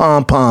cherry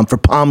pom-pom for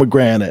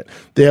pomegranate.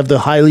 They have the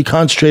highly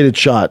concentrated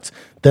shots.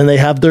 Then they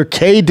have their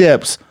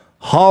K-dips.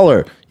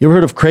 Holler. You ever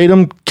heard of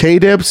kratom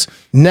K-dips?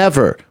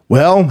 Never.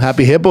 Well,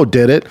 Happy Hippo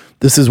did it.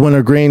 This is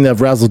wintergreen. They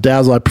have Razzle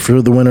Dazzle. I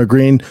prefer the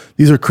wintergreen.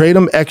 These are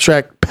kratom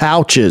extract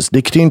pouches.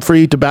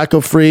 Nicotine-free,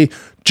 tobacco-free,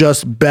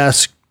 just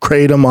best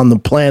kratom on the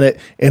planet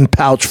in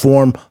pouch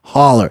form.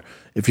 Holler.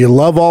 If you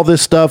love all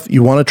this stuff,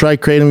 you want to try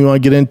kratom, you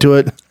want to get into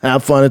it,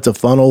 have fun. It's a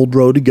fun old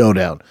road to go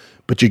down.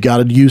 But you got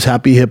to use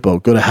Happy Hippo.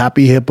 Go to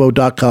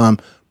happyhippo.com.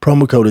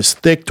 Promo code is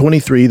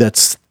THICK23.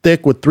 That's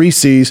thick with 3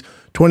 C's.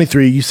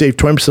 23, you save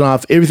 20%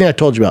 off everything I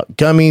told you about.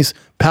 Gummies,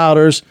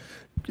 powders,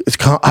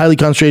 highly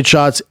concentrated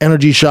shots,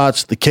 energy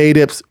shots, the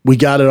K-dips. We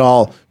got it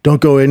all.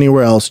 Don't go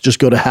anywhere else. Just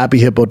go to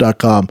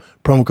happyhippo.com.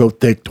 Promo code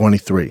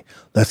THICK23.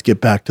 Let's get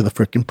back to the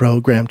freaking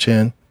program,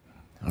 Chan.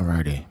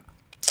 Alrighty.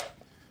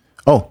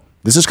 Oh,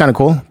 this is kind of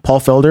cool. Paul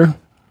Felder.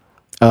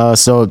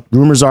 So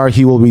rumors are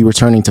he will be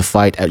returning to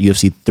fight at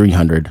UFC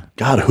 300.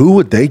 God, who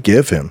would they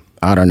give him?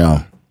 I don't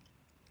know.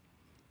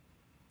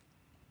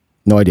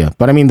 No idea.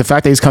 But I mean, the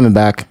fact that he's coming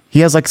back, he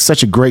has like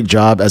such a great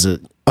job as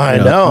a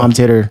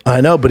commentator. I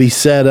know, but he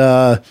said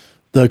the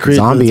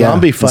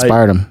zombie fight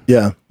inspired him.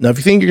 Yeah. Now, if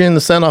you think you're getting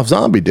the send off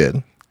Zombie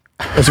did,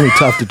 that's going to be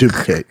tough to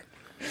duplicate.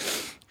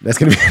 That's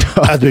going to be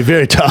tough. That'd be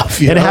very tough.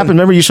 It happened.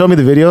 Remember you showed me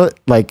the video,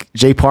 like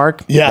Jay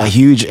Park? Yeah. A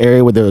huge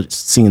area where they're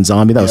seeing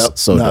Zombie. That was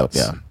so nuts,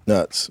 dope. Yeah.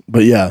 Nuts.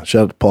 But yeah,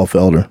 shout out to Paul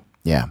Felder.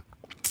 Yeah.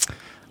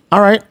 All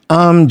right.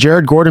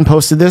 Jared Gordon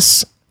posted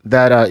this.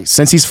 That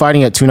since he's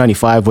fighting at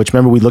 295, which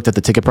remember we looked at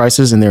the ticket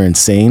prices and they're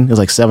insane. It was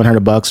like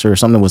 $700 or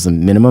something was the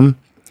minimum,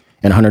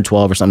 and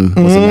 112 or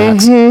something was the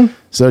max.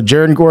 So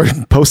Jared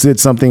Gordon posted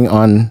something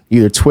on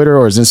either Twitter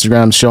or his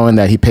Instagram showing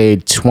that he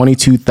paid roughly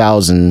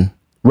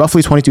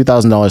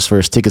 $22,000 for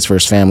his tickets for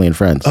his family and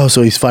friends. Oh,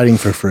 so he's fighting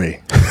for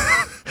free.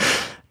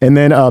 And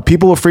then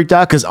people were freaked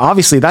out because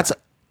obviously that's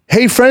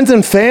hey, friends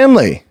and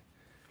family.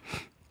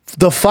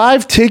 The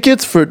 5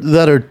 tickets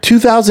that are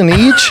 $2,000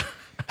 each.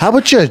 How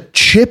about you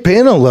chip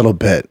in a little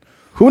bit?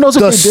 Who knows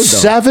if the they did, though?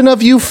 7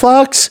 of you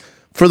fucks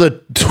for the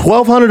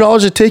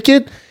 $1,200 a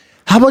ticket?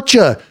 How about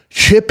you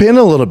chip in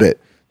a little bit.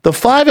 The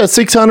 5 at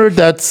 600,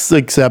 that's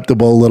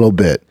acceptable a little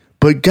bit.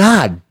 But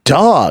God,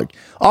 dog.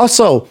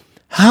 Also,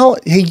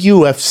 hey,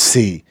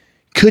 UFC,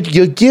 could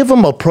you give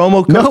them a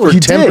promo code for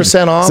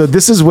 10% off? So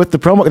this is with the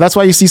promo. That's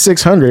why you see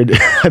 600.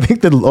 I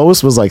think the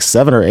lowest was like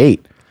 7 or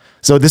 8.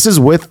 So this is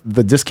with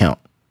the discount.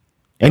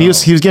 And he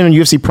was giving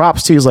UFC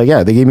props too. He was like,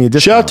 yeah, they gave me a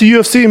discount. Shout out to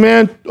UFC,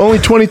 man. Only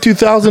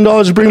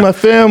 $22,000 to bring my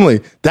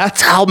family.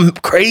 That's how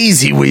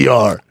crazy we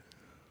are.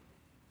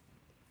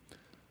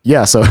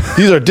 Yeah, so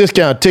These are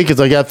discount tickets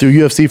I got through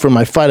UFC for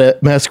my fight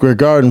at Madison Square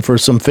Garden for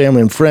some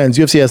family and friends.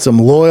 UFC has some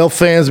loyal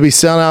fans. We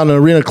sell out in an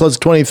arena close to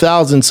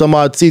 20,000, some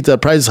odd seats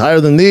at prices higher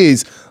than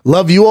these.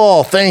 Love you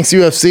all. Thanks,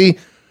 UFC.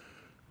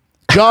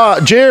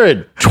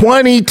 Jared,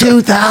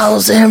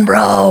 22,000,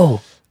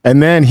 bro.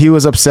 and then he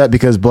was upset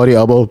because Bloody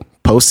Elbow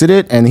posted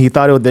it, and he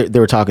thought they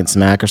were talking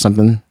smack or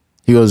something.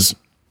 He goes,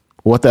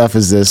 "What the F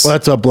is this?" Well,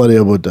 that's what Bloody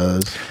Elbow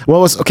does.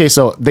 Well, okay,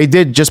 so they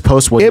did just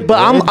post what. But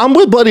I'm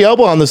with Bloody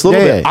Elbow on this a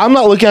little bit. Yeah. I'm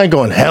not looking at it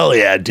going, hell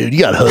yeah, dude, you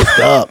got hooked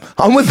up.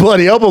 I'm with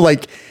Bloody Elbow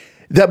like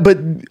that, but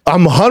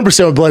I'm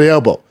 100% with Bloody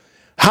Elbow.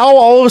 How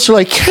all of us are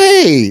like,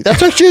 hey,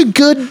 that's actually a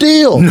good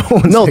deal.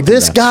 No,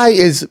 this guy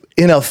is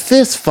in a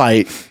fist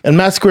fight in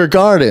Madison Square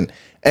Garden,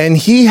 and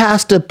he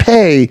has to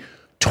pay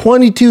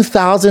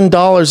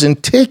 $22,000 in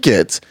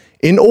tickets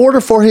in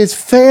order for his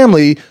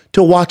family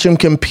to watch him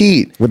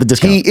compete. With the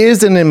discount. He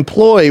is an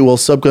employee,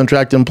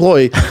 subcontract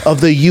employee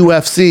of the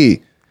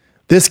UFC.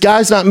 This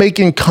guy's not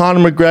making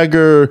Conor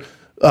McGregor,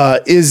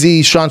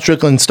 Izzy, Sean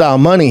Strickland style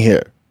money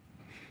here.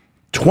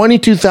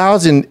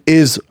 $22,000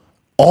 is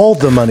all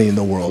the money in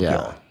the world,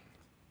 y'all.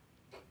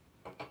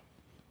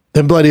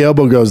 Then Bloody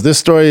Elbow goes, this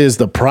story is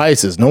the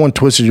prices. No one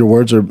twisted your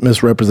words or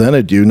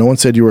misrepresented you. No one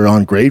said you were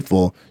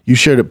ungrateful. You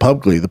shared it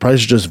publicly. The price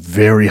is just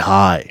very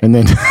high. And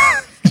then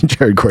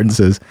Jared Gordon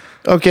says,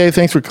 okay,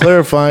 thanks for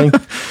clarifying.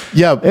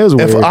 Yeah, it was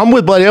weird. If I'm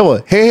with Bloody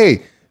Elbow,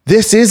 hey,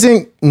 this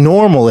isn't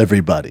normal,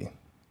 everybody.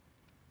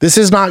 This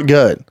is not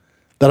good.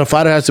 That a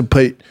fighter has to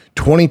pay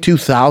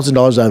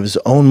 $22,000 out of his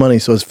own money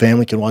so his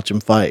family can watch him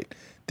fight.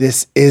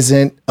 This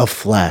isn't a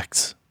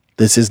flex.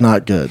 This is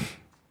not good.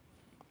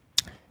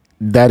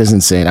 that is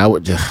insane. I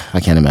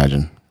can't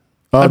imagine.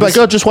 I'd be like,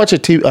 oh, just watch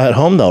it at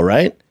home though,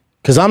 right?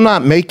 Because I'm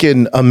not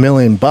making $1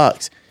 million.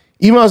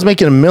 Even if I was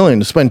making $1 million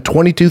to spend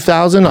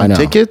 $22,000 on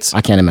tickets.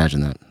 I can't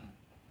imagine that.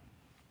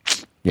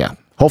 Yeah. And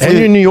Hopefully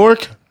you're in New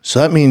York, so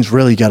that means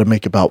really you got to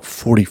make about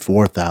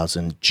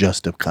 $44,000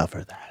 just to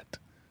cover that.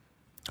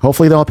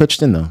 Hopefully they all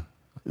pitched in though.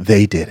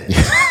 They did it.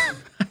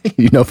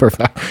 You know for a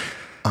fact.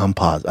 I'm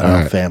positive. I don't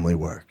know how family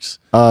works.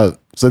 So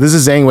this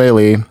is Zhang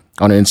Weili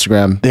on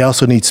Instagram. They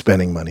also need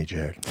spending money,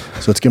 Jared.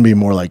 So it's going to be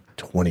more like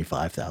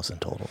 $25,000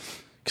 total.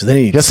 Because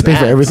they need has to pay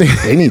for everything.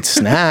 They need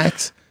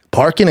snacks.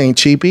 Parking ain't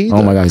cheap either.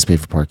 Oh my God, he's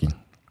paid for parking.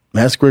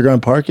 Madison Square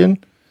Garden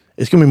parking,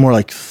 it's going to be more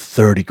like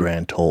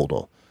 $30,000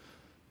 total.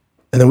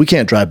 And then we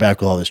can't drive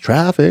back with all this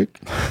traffic.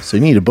 So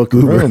you need to book a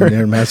room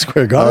near Madison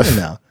Square Garden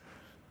now.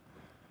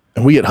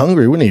 And we get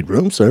hungry, we need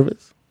room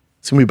service.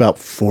 It's going to be about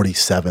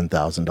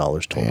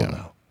 $47,000 total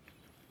now.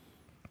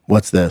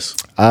 What's this?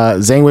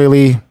 Zhang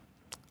Weili,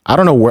 I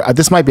don't know where,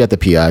 this might be at the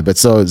PI, but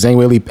so Zhang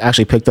Weili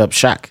actually picked up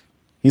Shaq.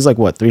 He's like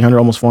what, 300,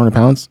 almost 400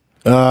 pounds?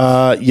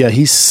 Yeah,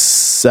 he's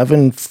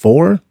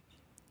 7'4".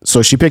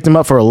 So she picked him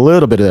up for a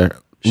little bit there.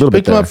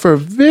 Picked him up for a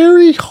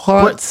very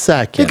hot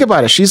second. Think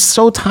about it. She's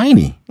so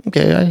tiny.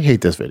 Okay, I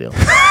hate this video.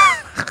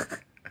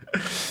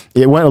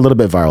 It went a little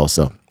bit viral,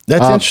 so.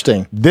 That's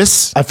interesting.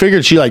 I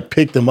figured she like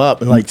picked him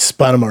up and like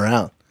spun him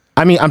around.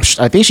 I mean, I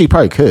think she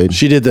probably could.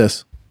 She did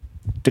this.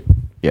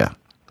 Yeah.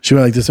 She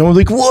went like this and was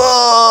like,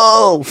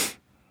 whoa.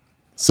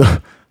 So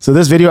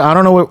this video, I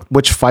don't know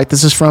which fight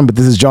this is from, but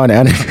this is John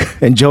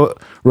Anik and Joe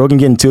Rogan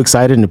getting too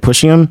excited and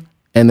pushing him.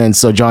 And then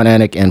so John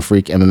Anik and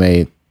Freak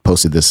MMA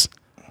posted this.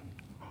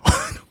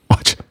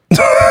 Watch.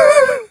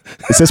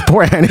 It says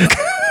poor Anik.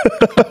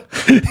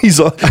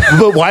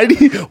 But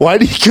why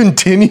do he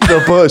continue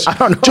to push? I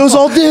don't know. Joe's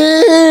all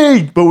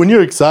ding. But when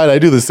you're excited, I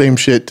do the same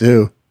shit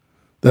too.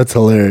 That's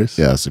hilarious.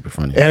 Yeah, super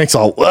funny. Anik's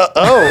all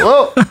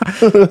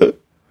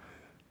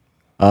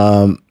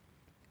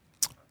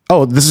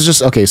Oh, this is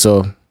just okay.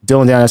 So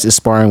Dylan Dennis is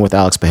sparring with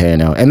Alex Pereira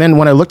now, and then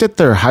when I looked at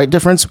their height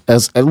difference,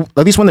 at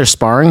least when they're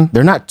sparring,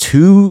 they're not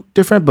too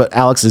different, but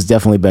Alex is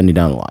definitely bending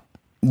down a lot.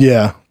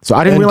 Yeah. So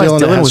I didn't realize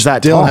Dylan was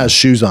that tall. tall. Dylan has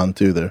shoes on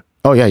too there.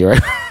 Oh yeah, you're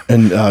right.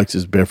 And Alex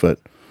is barefoot.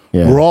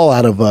 Yeah. We're all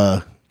out of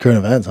current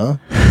events, huh?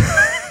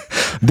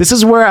 This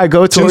is where I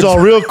go towards. all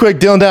real quick,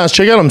 Dylan Downs.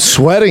 Check out him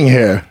sweating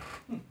here.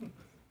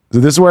 So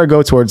this is where I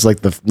go towards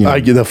like the I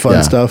get the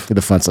fun stuff. The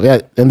fun stuff.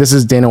 Yeah, and this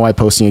is Dana White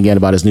posting again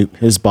about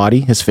his body,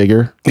 his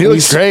figure. He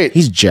looks great.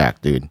 He's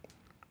jacked, dude.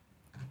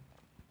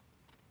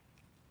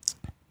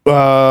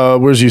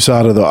 Where's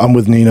USADA though? I'm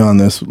with Nina on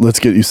this. Let's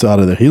get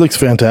USADA there. He looks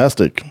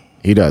fantastic.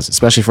 He does,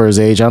 especially for his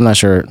age. I'm not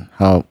sure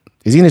how.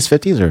 Is he in his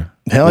 50s or?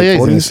 Hell yeah,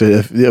 he's in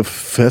his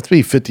 50s. Has to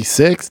be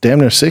 56, damn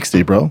near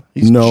 60, bro.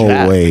 He's no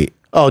jacked. way.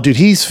 Oh, dude,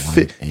 he's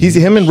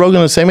him and Rogan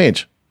are the same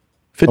age.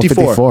 54.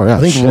 54, yeah, I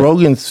think shit.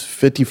 Rogan's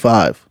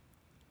 55.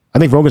 I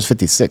think Rogan's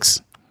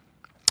 56.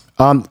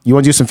 You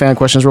want to do some fan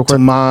questions real quick?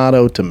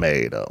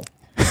 Tomato.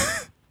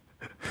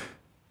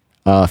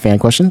 Fan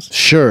questions?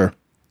 Sure.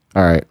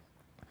 All right.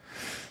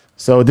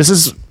 So this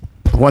is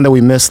one that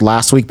we missed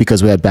last week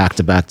because we had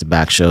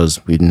back-to-back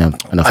shows. We didn't have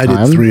enough time.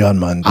 I did 3 on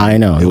Monday. I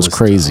know. It was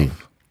crazy.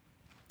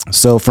 Tough.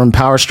 So from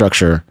Power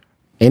Structure,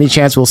 any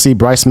chance we'll see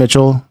Bryce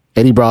Mitchell,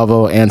 Eddie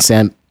Bravo, and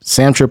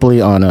Sam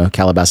Tripoli on a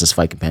Calabasas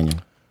Fight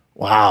Companion?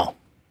 Wow.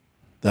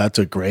 That's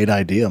a great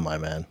idea, my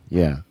man.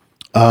 Yeah.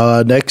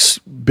 Next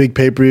big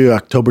pay-per-view,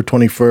 October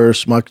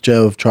 21st,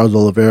 Makhachev, Charles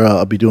Oliveira.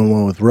 I'll be doing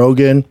one with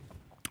Rogan.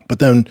 But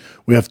then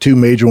we have 2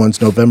 major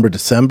ones, November,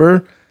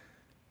 December.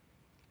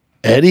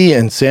 Eddie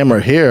and Sam are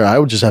here. I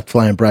would just have to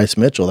fly in Bryce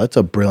Mitchell. That's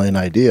a brilliant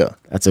idea.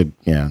 And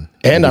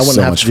I wouldn't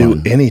have to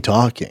do any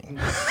talking.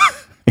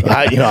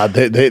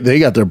 They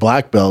got their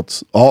black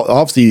belts.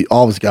 Obviously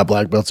got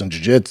black belts in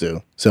jiu-jitsu,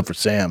 except for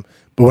Sam.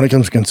 But when it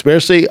comes to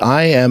conspiracy,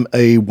 I am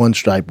a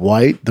 1-stripe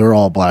white. They're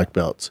all black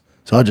belts.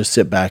 So I'll just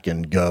sit back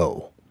and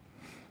go.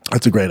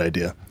 That's a great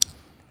idea.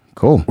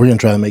 Cool. We're going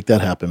to try to make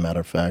that happen,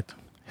 matter of fact.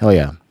 Hell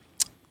yeah.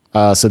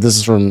 So this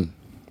is from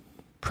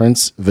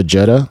Prince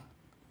Vegeta,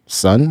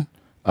 son.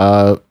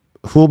 Who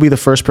will be the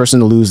first person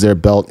to lose their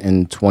belt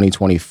in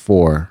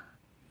 2024?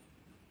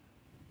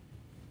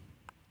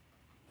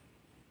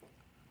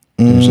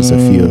 There's just a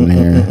few of them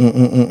here.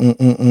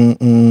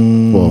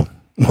 Well,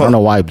 I don't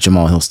know why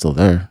Jamal Hill's still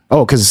there.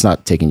 Oh, because it's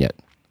not taken yet.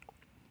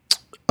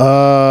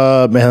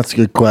 Man, that's a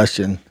good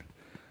question.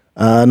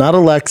 Not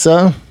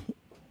Alexa.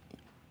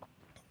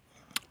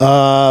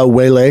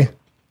 Waylay.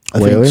 I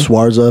think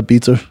Swarza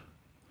beats her.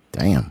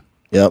 Damn.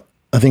 Yep.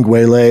 I think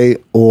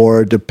Waylay,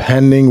 or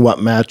depending what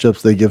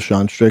matchups they give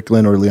Sean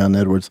Strickland or Leon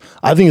Edwards.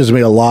 I think there's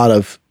going to be a lot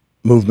of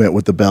movement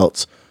with the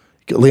belts.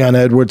 Leon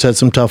Edwards had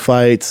some tough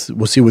fights.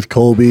 We'll see with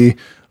Colby.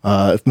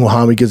 If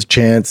Muhammad gets a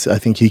chance, I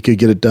think he could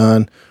get it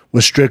done.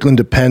 With Strickland,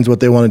 depends what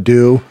they want to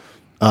do.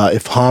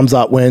 If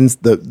Hamzat wins,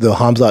 the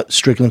Hamzat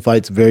Strickland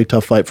fight's a very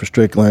tough fight for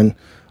Strickland.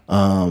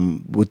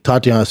 With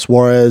Tatiana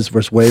Suarez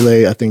versus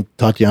Waylay, I think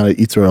Tatiana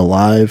eats her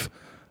alive.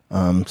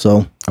 There's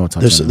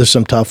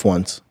some tough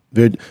ones.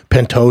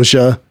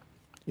 Pantoja,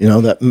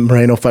 that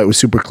Moreno fight was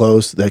super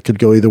close. That could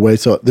go either way.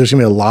 So there's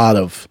going to be a lot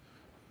of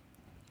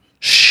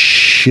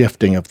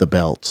shifting of the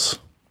belts.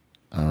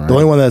 Right. The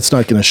only one that's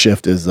not going to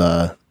shift is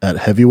at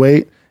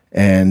heavyweight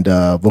and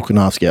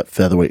Volkanovski at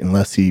featherweight,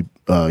 unless he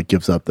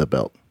gives up the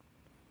belt.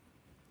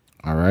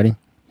 Alrighty.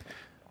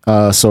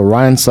 So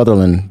Ryan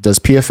Sutherland, does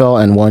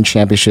PFL and One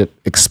Championship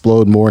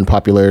explode more in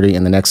popularity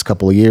in the next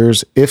couple of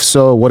years? If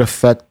so, what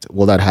effect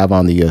will that have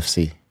on the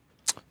UFC?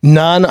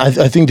 None.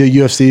 I think the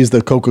UFC is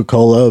the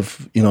Coca-Cola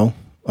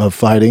of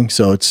fighting.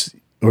 So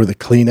or the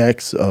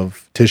Kleenex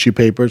of tissue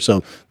paper.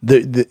 So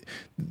in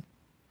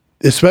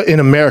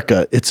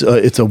America, it's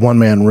a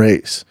one-man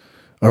race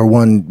or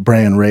one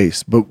brand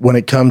race. But when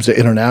it comes to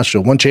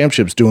international, One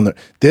Championship's doing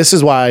this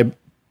is why I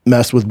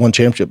mess with One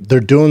Championship.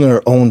 They're doing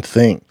their own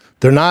thing.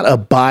 They're not a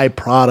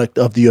byproduct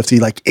of the UFC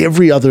like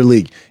every other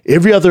league.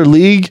 Every other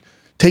league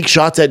takes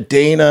shots at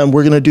Dana and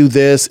we're going to do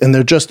this. And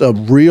they're just a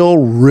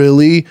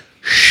really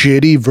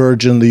shitty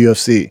version of the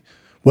UFC.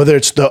 Whether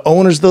it's the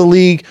owners of the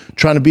league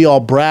trying to be all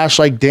brash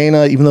like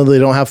Dana, even though they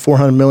don't have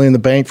 $400 million in the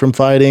bank from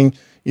fighting,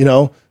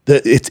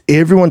 it's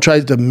everyone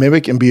tries to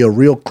mimic and be a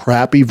real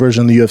crappy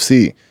version of the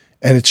UFC.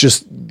 And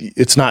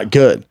it's not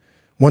good.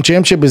 One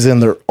Championship is in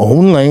their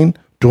own lane,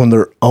 doing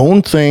their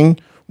own thing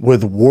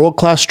with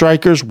world-class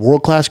strikers,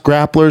 world-class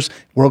grapplers,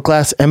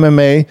 world-class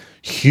MMA,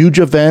 huge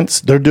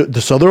events. They're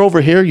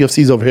over here,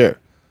 UFC's over here.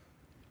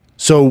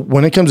 So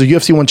when it comes to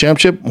UFC One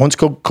Championship, one's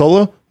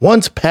Coca-Cola,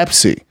 one's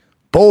Pepsi,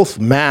 both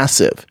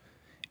massive.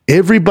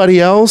 Everybody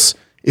else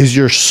is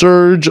your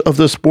Surge of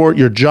the sport,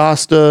 your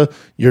Josta,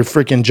 your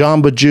freaking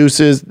Jamba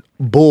Juices,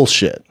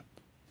 bullshit.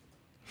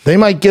 They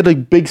might get a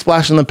big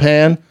splash in the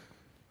pan,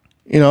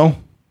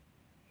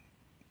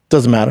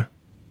 doesn't matter.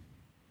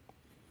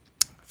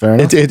 Fair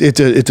enough. It's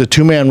a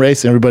 2-man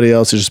race, and everybody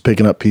else is just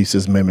picking up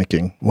pieces,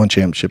 mimicking One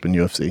Championship in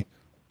UFC.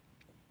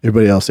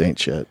 Everybody else ain't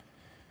shit.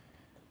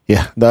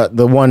 Yeah,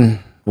 the one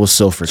was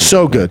so freaking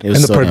so good, and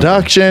the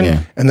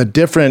production and the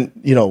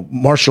different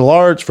martial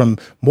arts from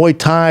Muay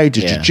Thai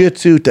to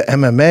Jiu-Jitsu to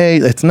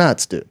MMA. It's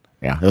nuts, dude.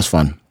 Yeah, it was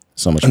fun.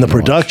 So much. And the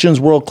production's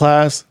world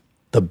class.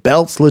 The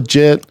belt's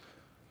legit.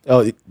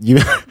 Oh,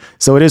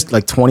 so it is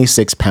like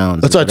 26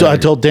 pounds. That's what I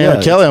told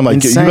Dana Kelly. I'm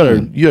like, you better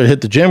hit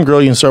the gym, girl.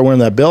 You can start wearing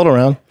that belt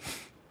around.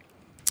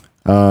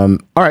 All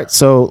right.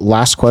 So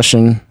last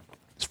question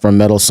from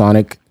Metal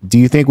Sonic. Do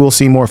you think we'll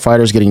see more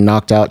fighters getting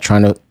knocked out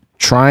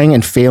trying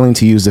and failing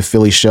to use the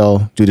Philly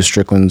shell due to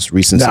Strickland's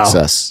recent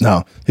success?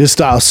 No, his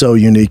style's so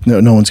unique.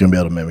 No one's going to be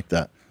able to mimic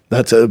that.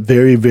 That's a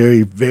very,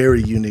 very,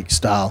 very unique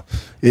style.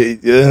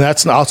 And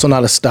that's also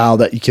not a style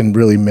that you can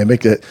really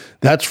mimic.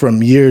 That's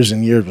from years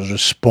and years of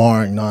just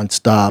sparring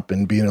nonstop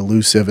and being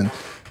elusive. And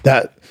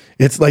that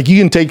it's like you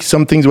can take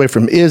some things away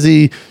from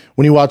Izzy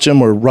when you watch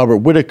him, or Robert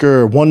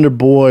Whittaker or Wonder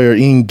Boy or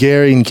Ian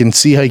Gary, and you can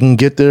see how you can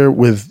get there.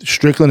 With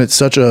Strickland, it's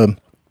such a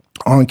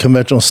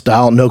unconventional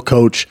style, no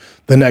coach.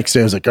 The next day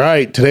I was like, all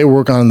right, today we're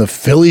working on the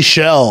Philly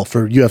shell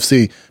for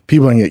UFC.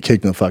 People are gonna get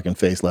kicked in the fucking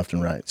face left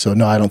and right. So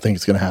no, I don't think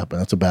it's gonna happen.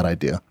 That's a bad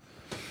idea.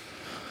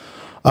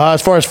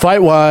 As far as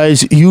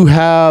fight-wise, you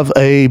have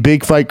a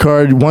big fight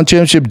card. One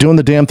Championship doing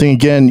the damn thing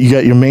again. You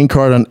got your main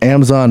card on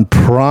Amazon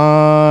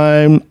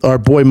Prime. Our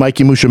boy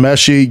Mikey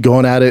Musumeci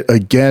going at it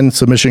again,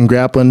 submission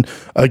grappling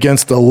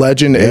against the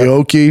legend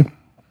Aoki.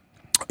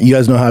 You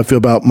guys know how I feel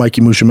about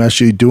Mikey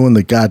Musumeci doing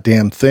the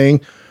goddamn thing.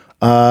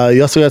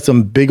 You also got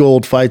some big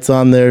old fights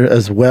on there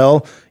as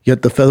well. You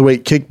got the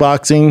featherweight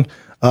kickboxing.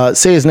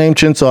 Say his name,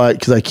 Chin,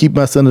 because I keep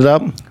messing it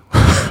up.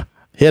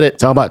 Hit it.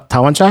 Talk about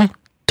Tawanchai?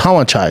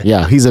 Tawanchai.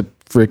 Yeah, he's a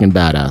freaking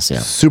badass. Yeah,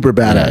 super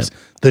badass. Yeah.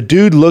 The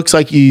dude looks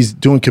like he's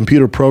doing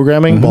computer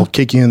programming while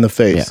kicking in the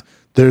face. Yeah.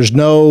 There's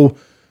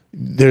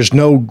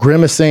no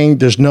grimacing.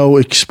 There's no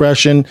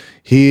expression.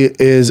 He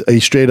is a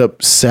straight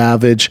up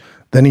savage.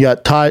 Then you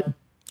got Tan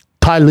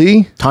Lee.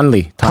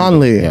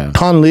 Yeah.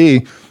 Tan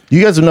Lee.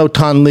 You guys know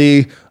Tan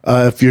Lee.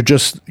 If you're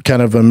just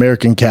kind of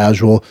American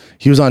casual,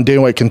 he was on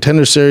Dana White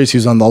Contender Series. He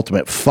was on The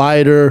Ultimate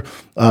Fighter.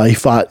 He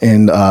fought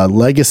in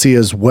Legacy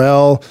as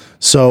well.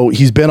 So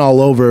he's been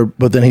all over,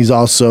 but then he's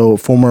also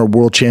former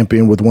world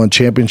champion with one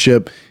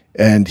championship,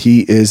 and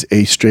he is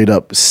a straight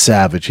up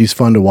savage. He's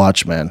fun to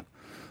watch, man.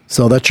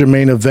 So that's your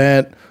main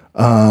event.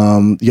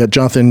 You got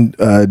Jonathan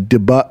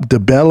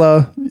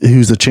DeBella,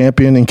 who's a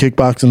champion in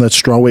kickboxing.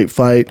 That's strawweight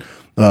fight.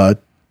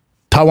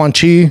 Tawan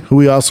Chi, who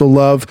we also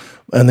love.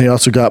 And they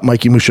also got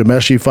Mikey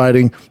Musumeci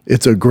fighting.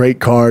 It's a great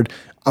card.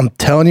 I'm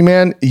telling you,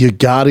 man, you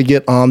got to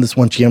get on this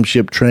one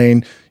championship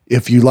train.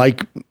 If you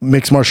like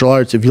mixed martial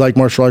arts, if you like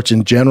martial arts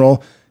in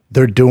general,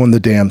 they're doing the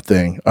damn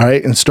thing. All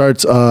right. And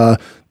starts,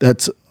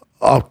 that's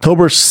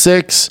October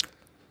 6th.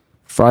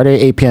 Friday,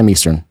 8 p.m.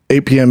 Eastern.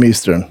 8 p.m.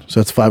 Eastern. So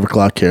that's 5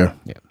 o'clock here.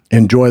 Yeah.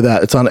 Enjoy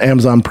that. It's on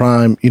Amazon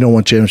Prime. You know,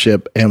 one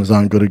championship,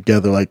 Amazon go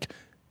together like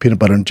peanut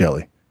butter and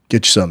jelly.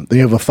 Get you some. Then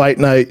you have a fight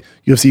night,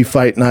 UFC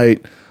fight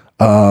night.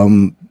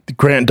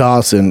 Grant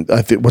Dawson,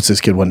 I think, what's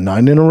this kid, won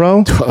 9 in a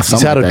row?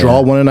 He's had a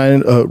draw, 1 in 9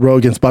 in a row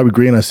against Bobby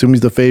Green. I assume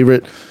he's the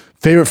favorite.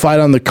 Favorite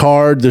fight on the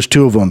card, there's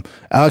 2 of them.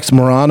 Alex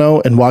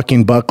Morano and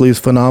Joaquin Buckley is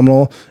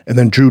phenomenal. And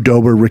then Drew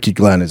Dober, Ricky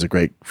Glenn is a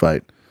great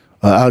fight.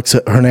 Alex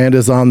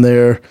Hernandez on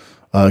there.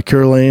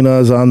 Carolina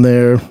is on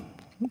there.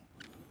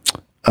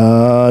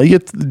 You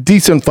get a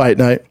decent fight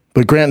night.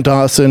 But Grant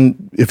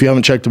Dawson, if you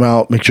haven't checked him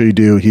out, make sure you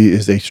do. He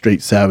is a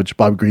straight savage.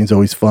 Bobby Green's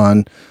always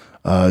fun.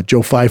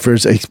 Joe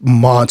Pfeiffer's a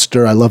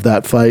monster. I love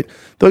that fight.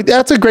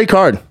 That's a great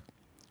card.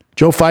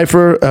 Joe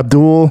Pfeiffer,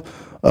 Abdul,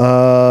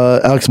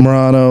 Alex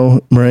Moreno,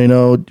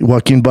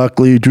 Joaquin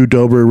Buckley, Drew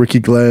Dober, Ricky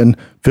Glenn,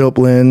 Philip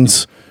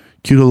Lins,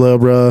 Cuda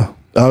Libra,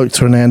 Alex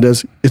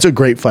Hernandez. It's a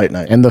great fight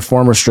night. And the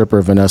former stripper,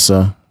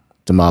 Vanessa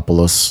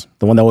Demopoulos,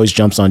 the one that always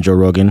jumps on Joe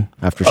Rogan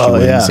after she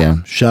wins.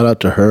 Yeah. Shout out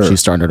to her. She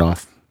started it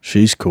off.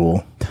 She's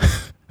cool.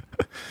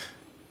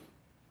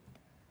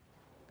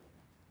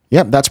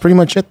 Yep, that's pretty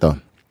much it, though.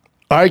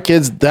 All right,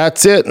 kids,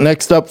 that's it.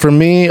 Next up for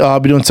me, I'll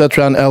be doing sets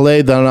around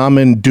LA. Then I'm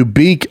in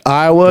Dubuque,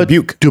 Iowa.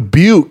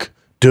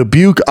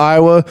 Dubuque,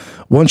 Iowa.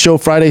 One show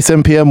Friday,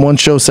 7 p.m., one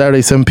show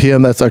Saturday, 7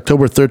 p.m. That's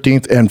October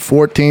 13th and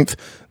 14th.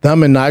 Then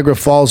I'm in Niagara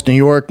Falls, New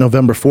York,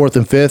 November 4th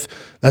and 5th.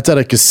 That's at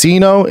a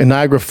casino in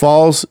Niagara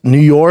Falls, New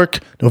York,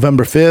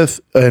 November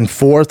 5th and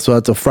 4th. So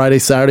that's a Friday,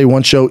 Saturday,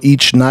 one show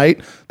each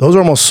night. Those are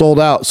almost sold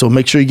out. So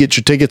make sure you get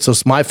your tickets. So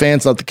it's my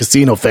fans, not the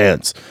casino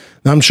fans.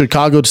 Then I'm in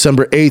Chicago,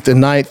 December 8th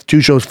and 9th.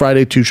 2 shows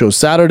Friday, 2 shows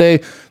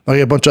Saturday. I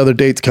got a bunch of other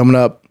dates coming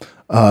up.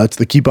 It's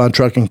the Keep On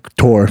Trucking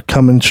Tour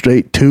coming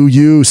straight to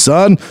you,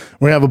 son.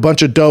 We're going to have a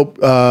bunch of dope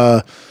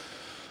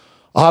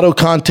auto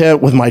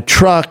content with my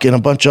truck and a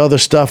bunch of other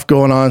stuff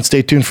going on.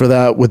 Stay tuned for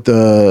that with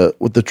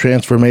the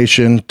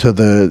transformation to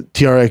the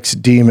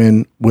TRX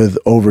Demon with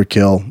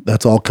Overkill.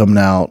 That's all coming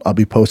out. I'll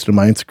be posting on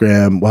my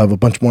Instagram. We'll have a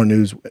bunch more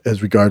news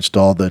as regards to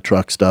all the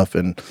truck stuff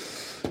and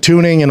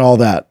tuning and all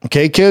that.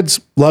 Okay, kids?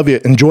 Love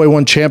you. Enjoy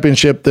one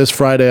championship this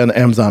Friday on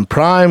Amazon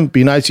Prime.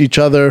 Be nice to each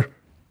other.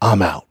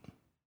 I'm out.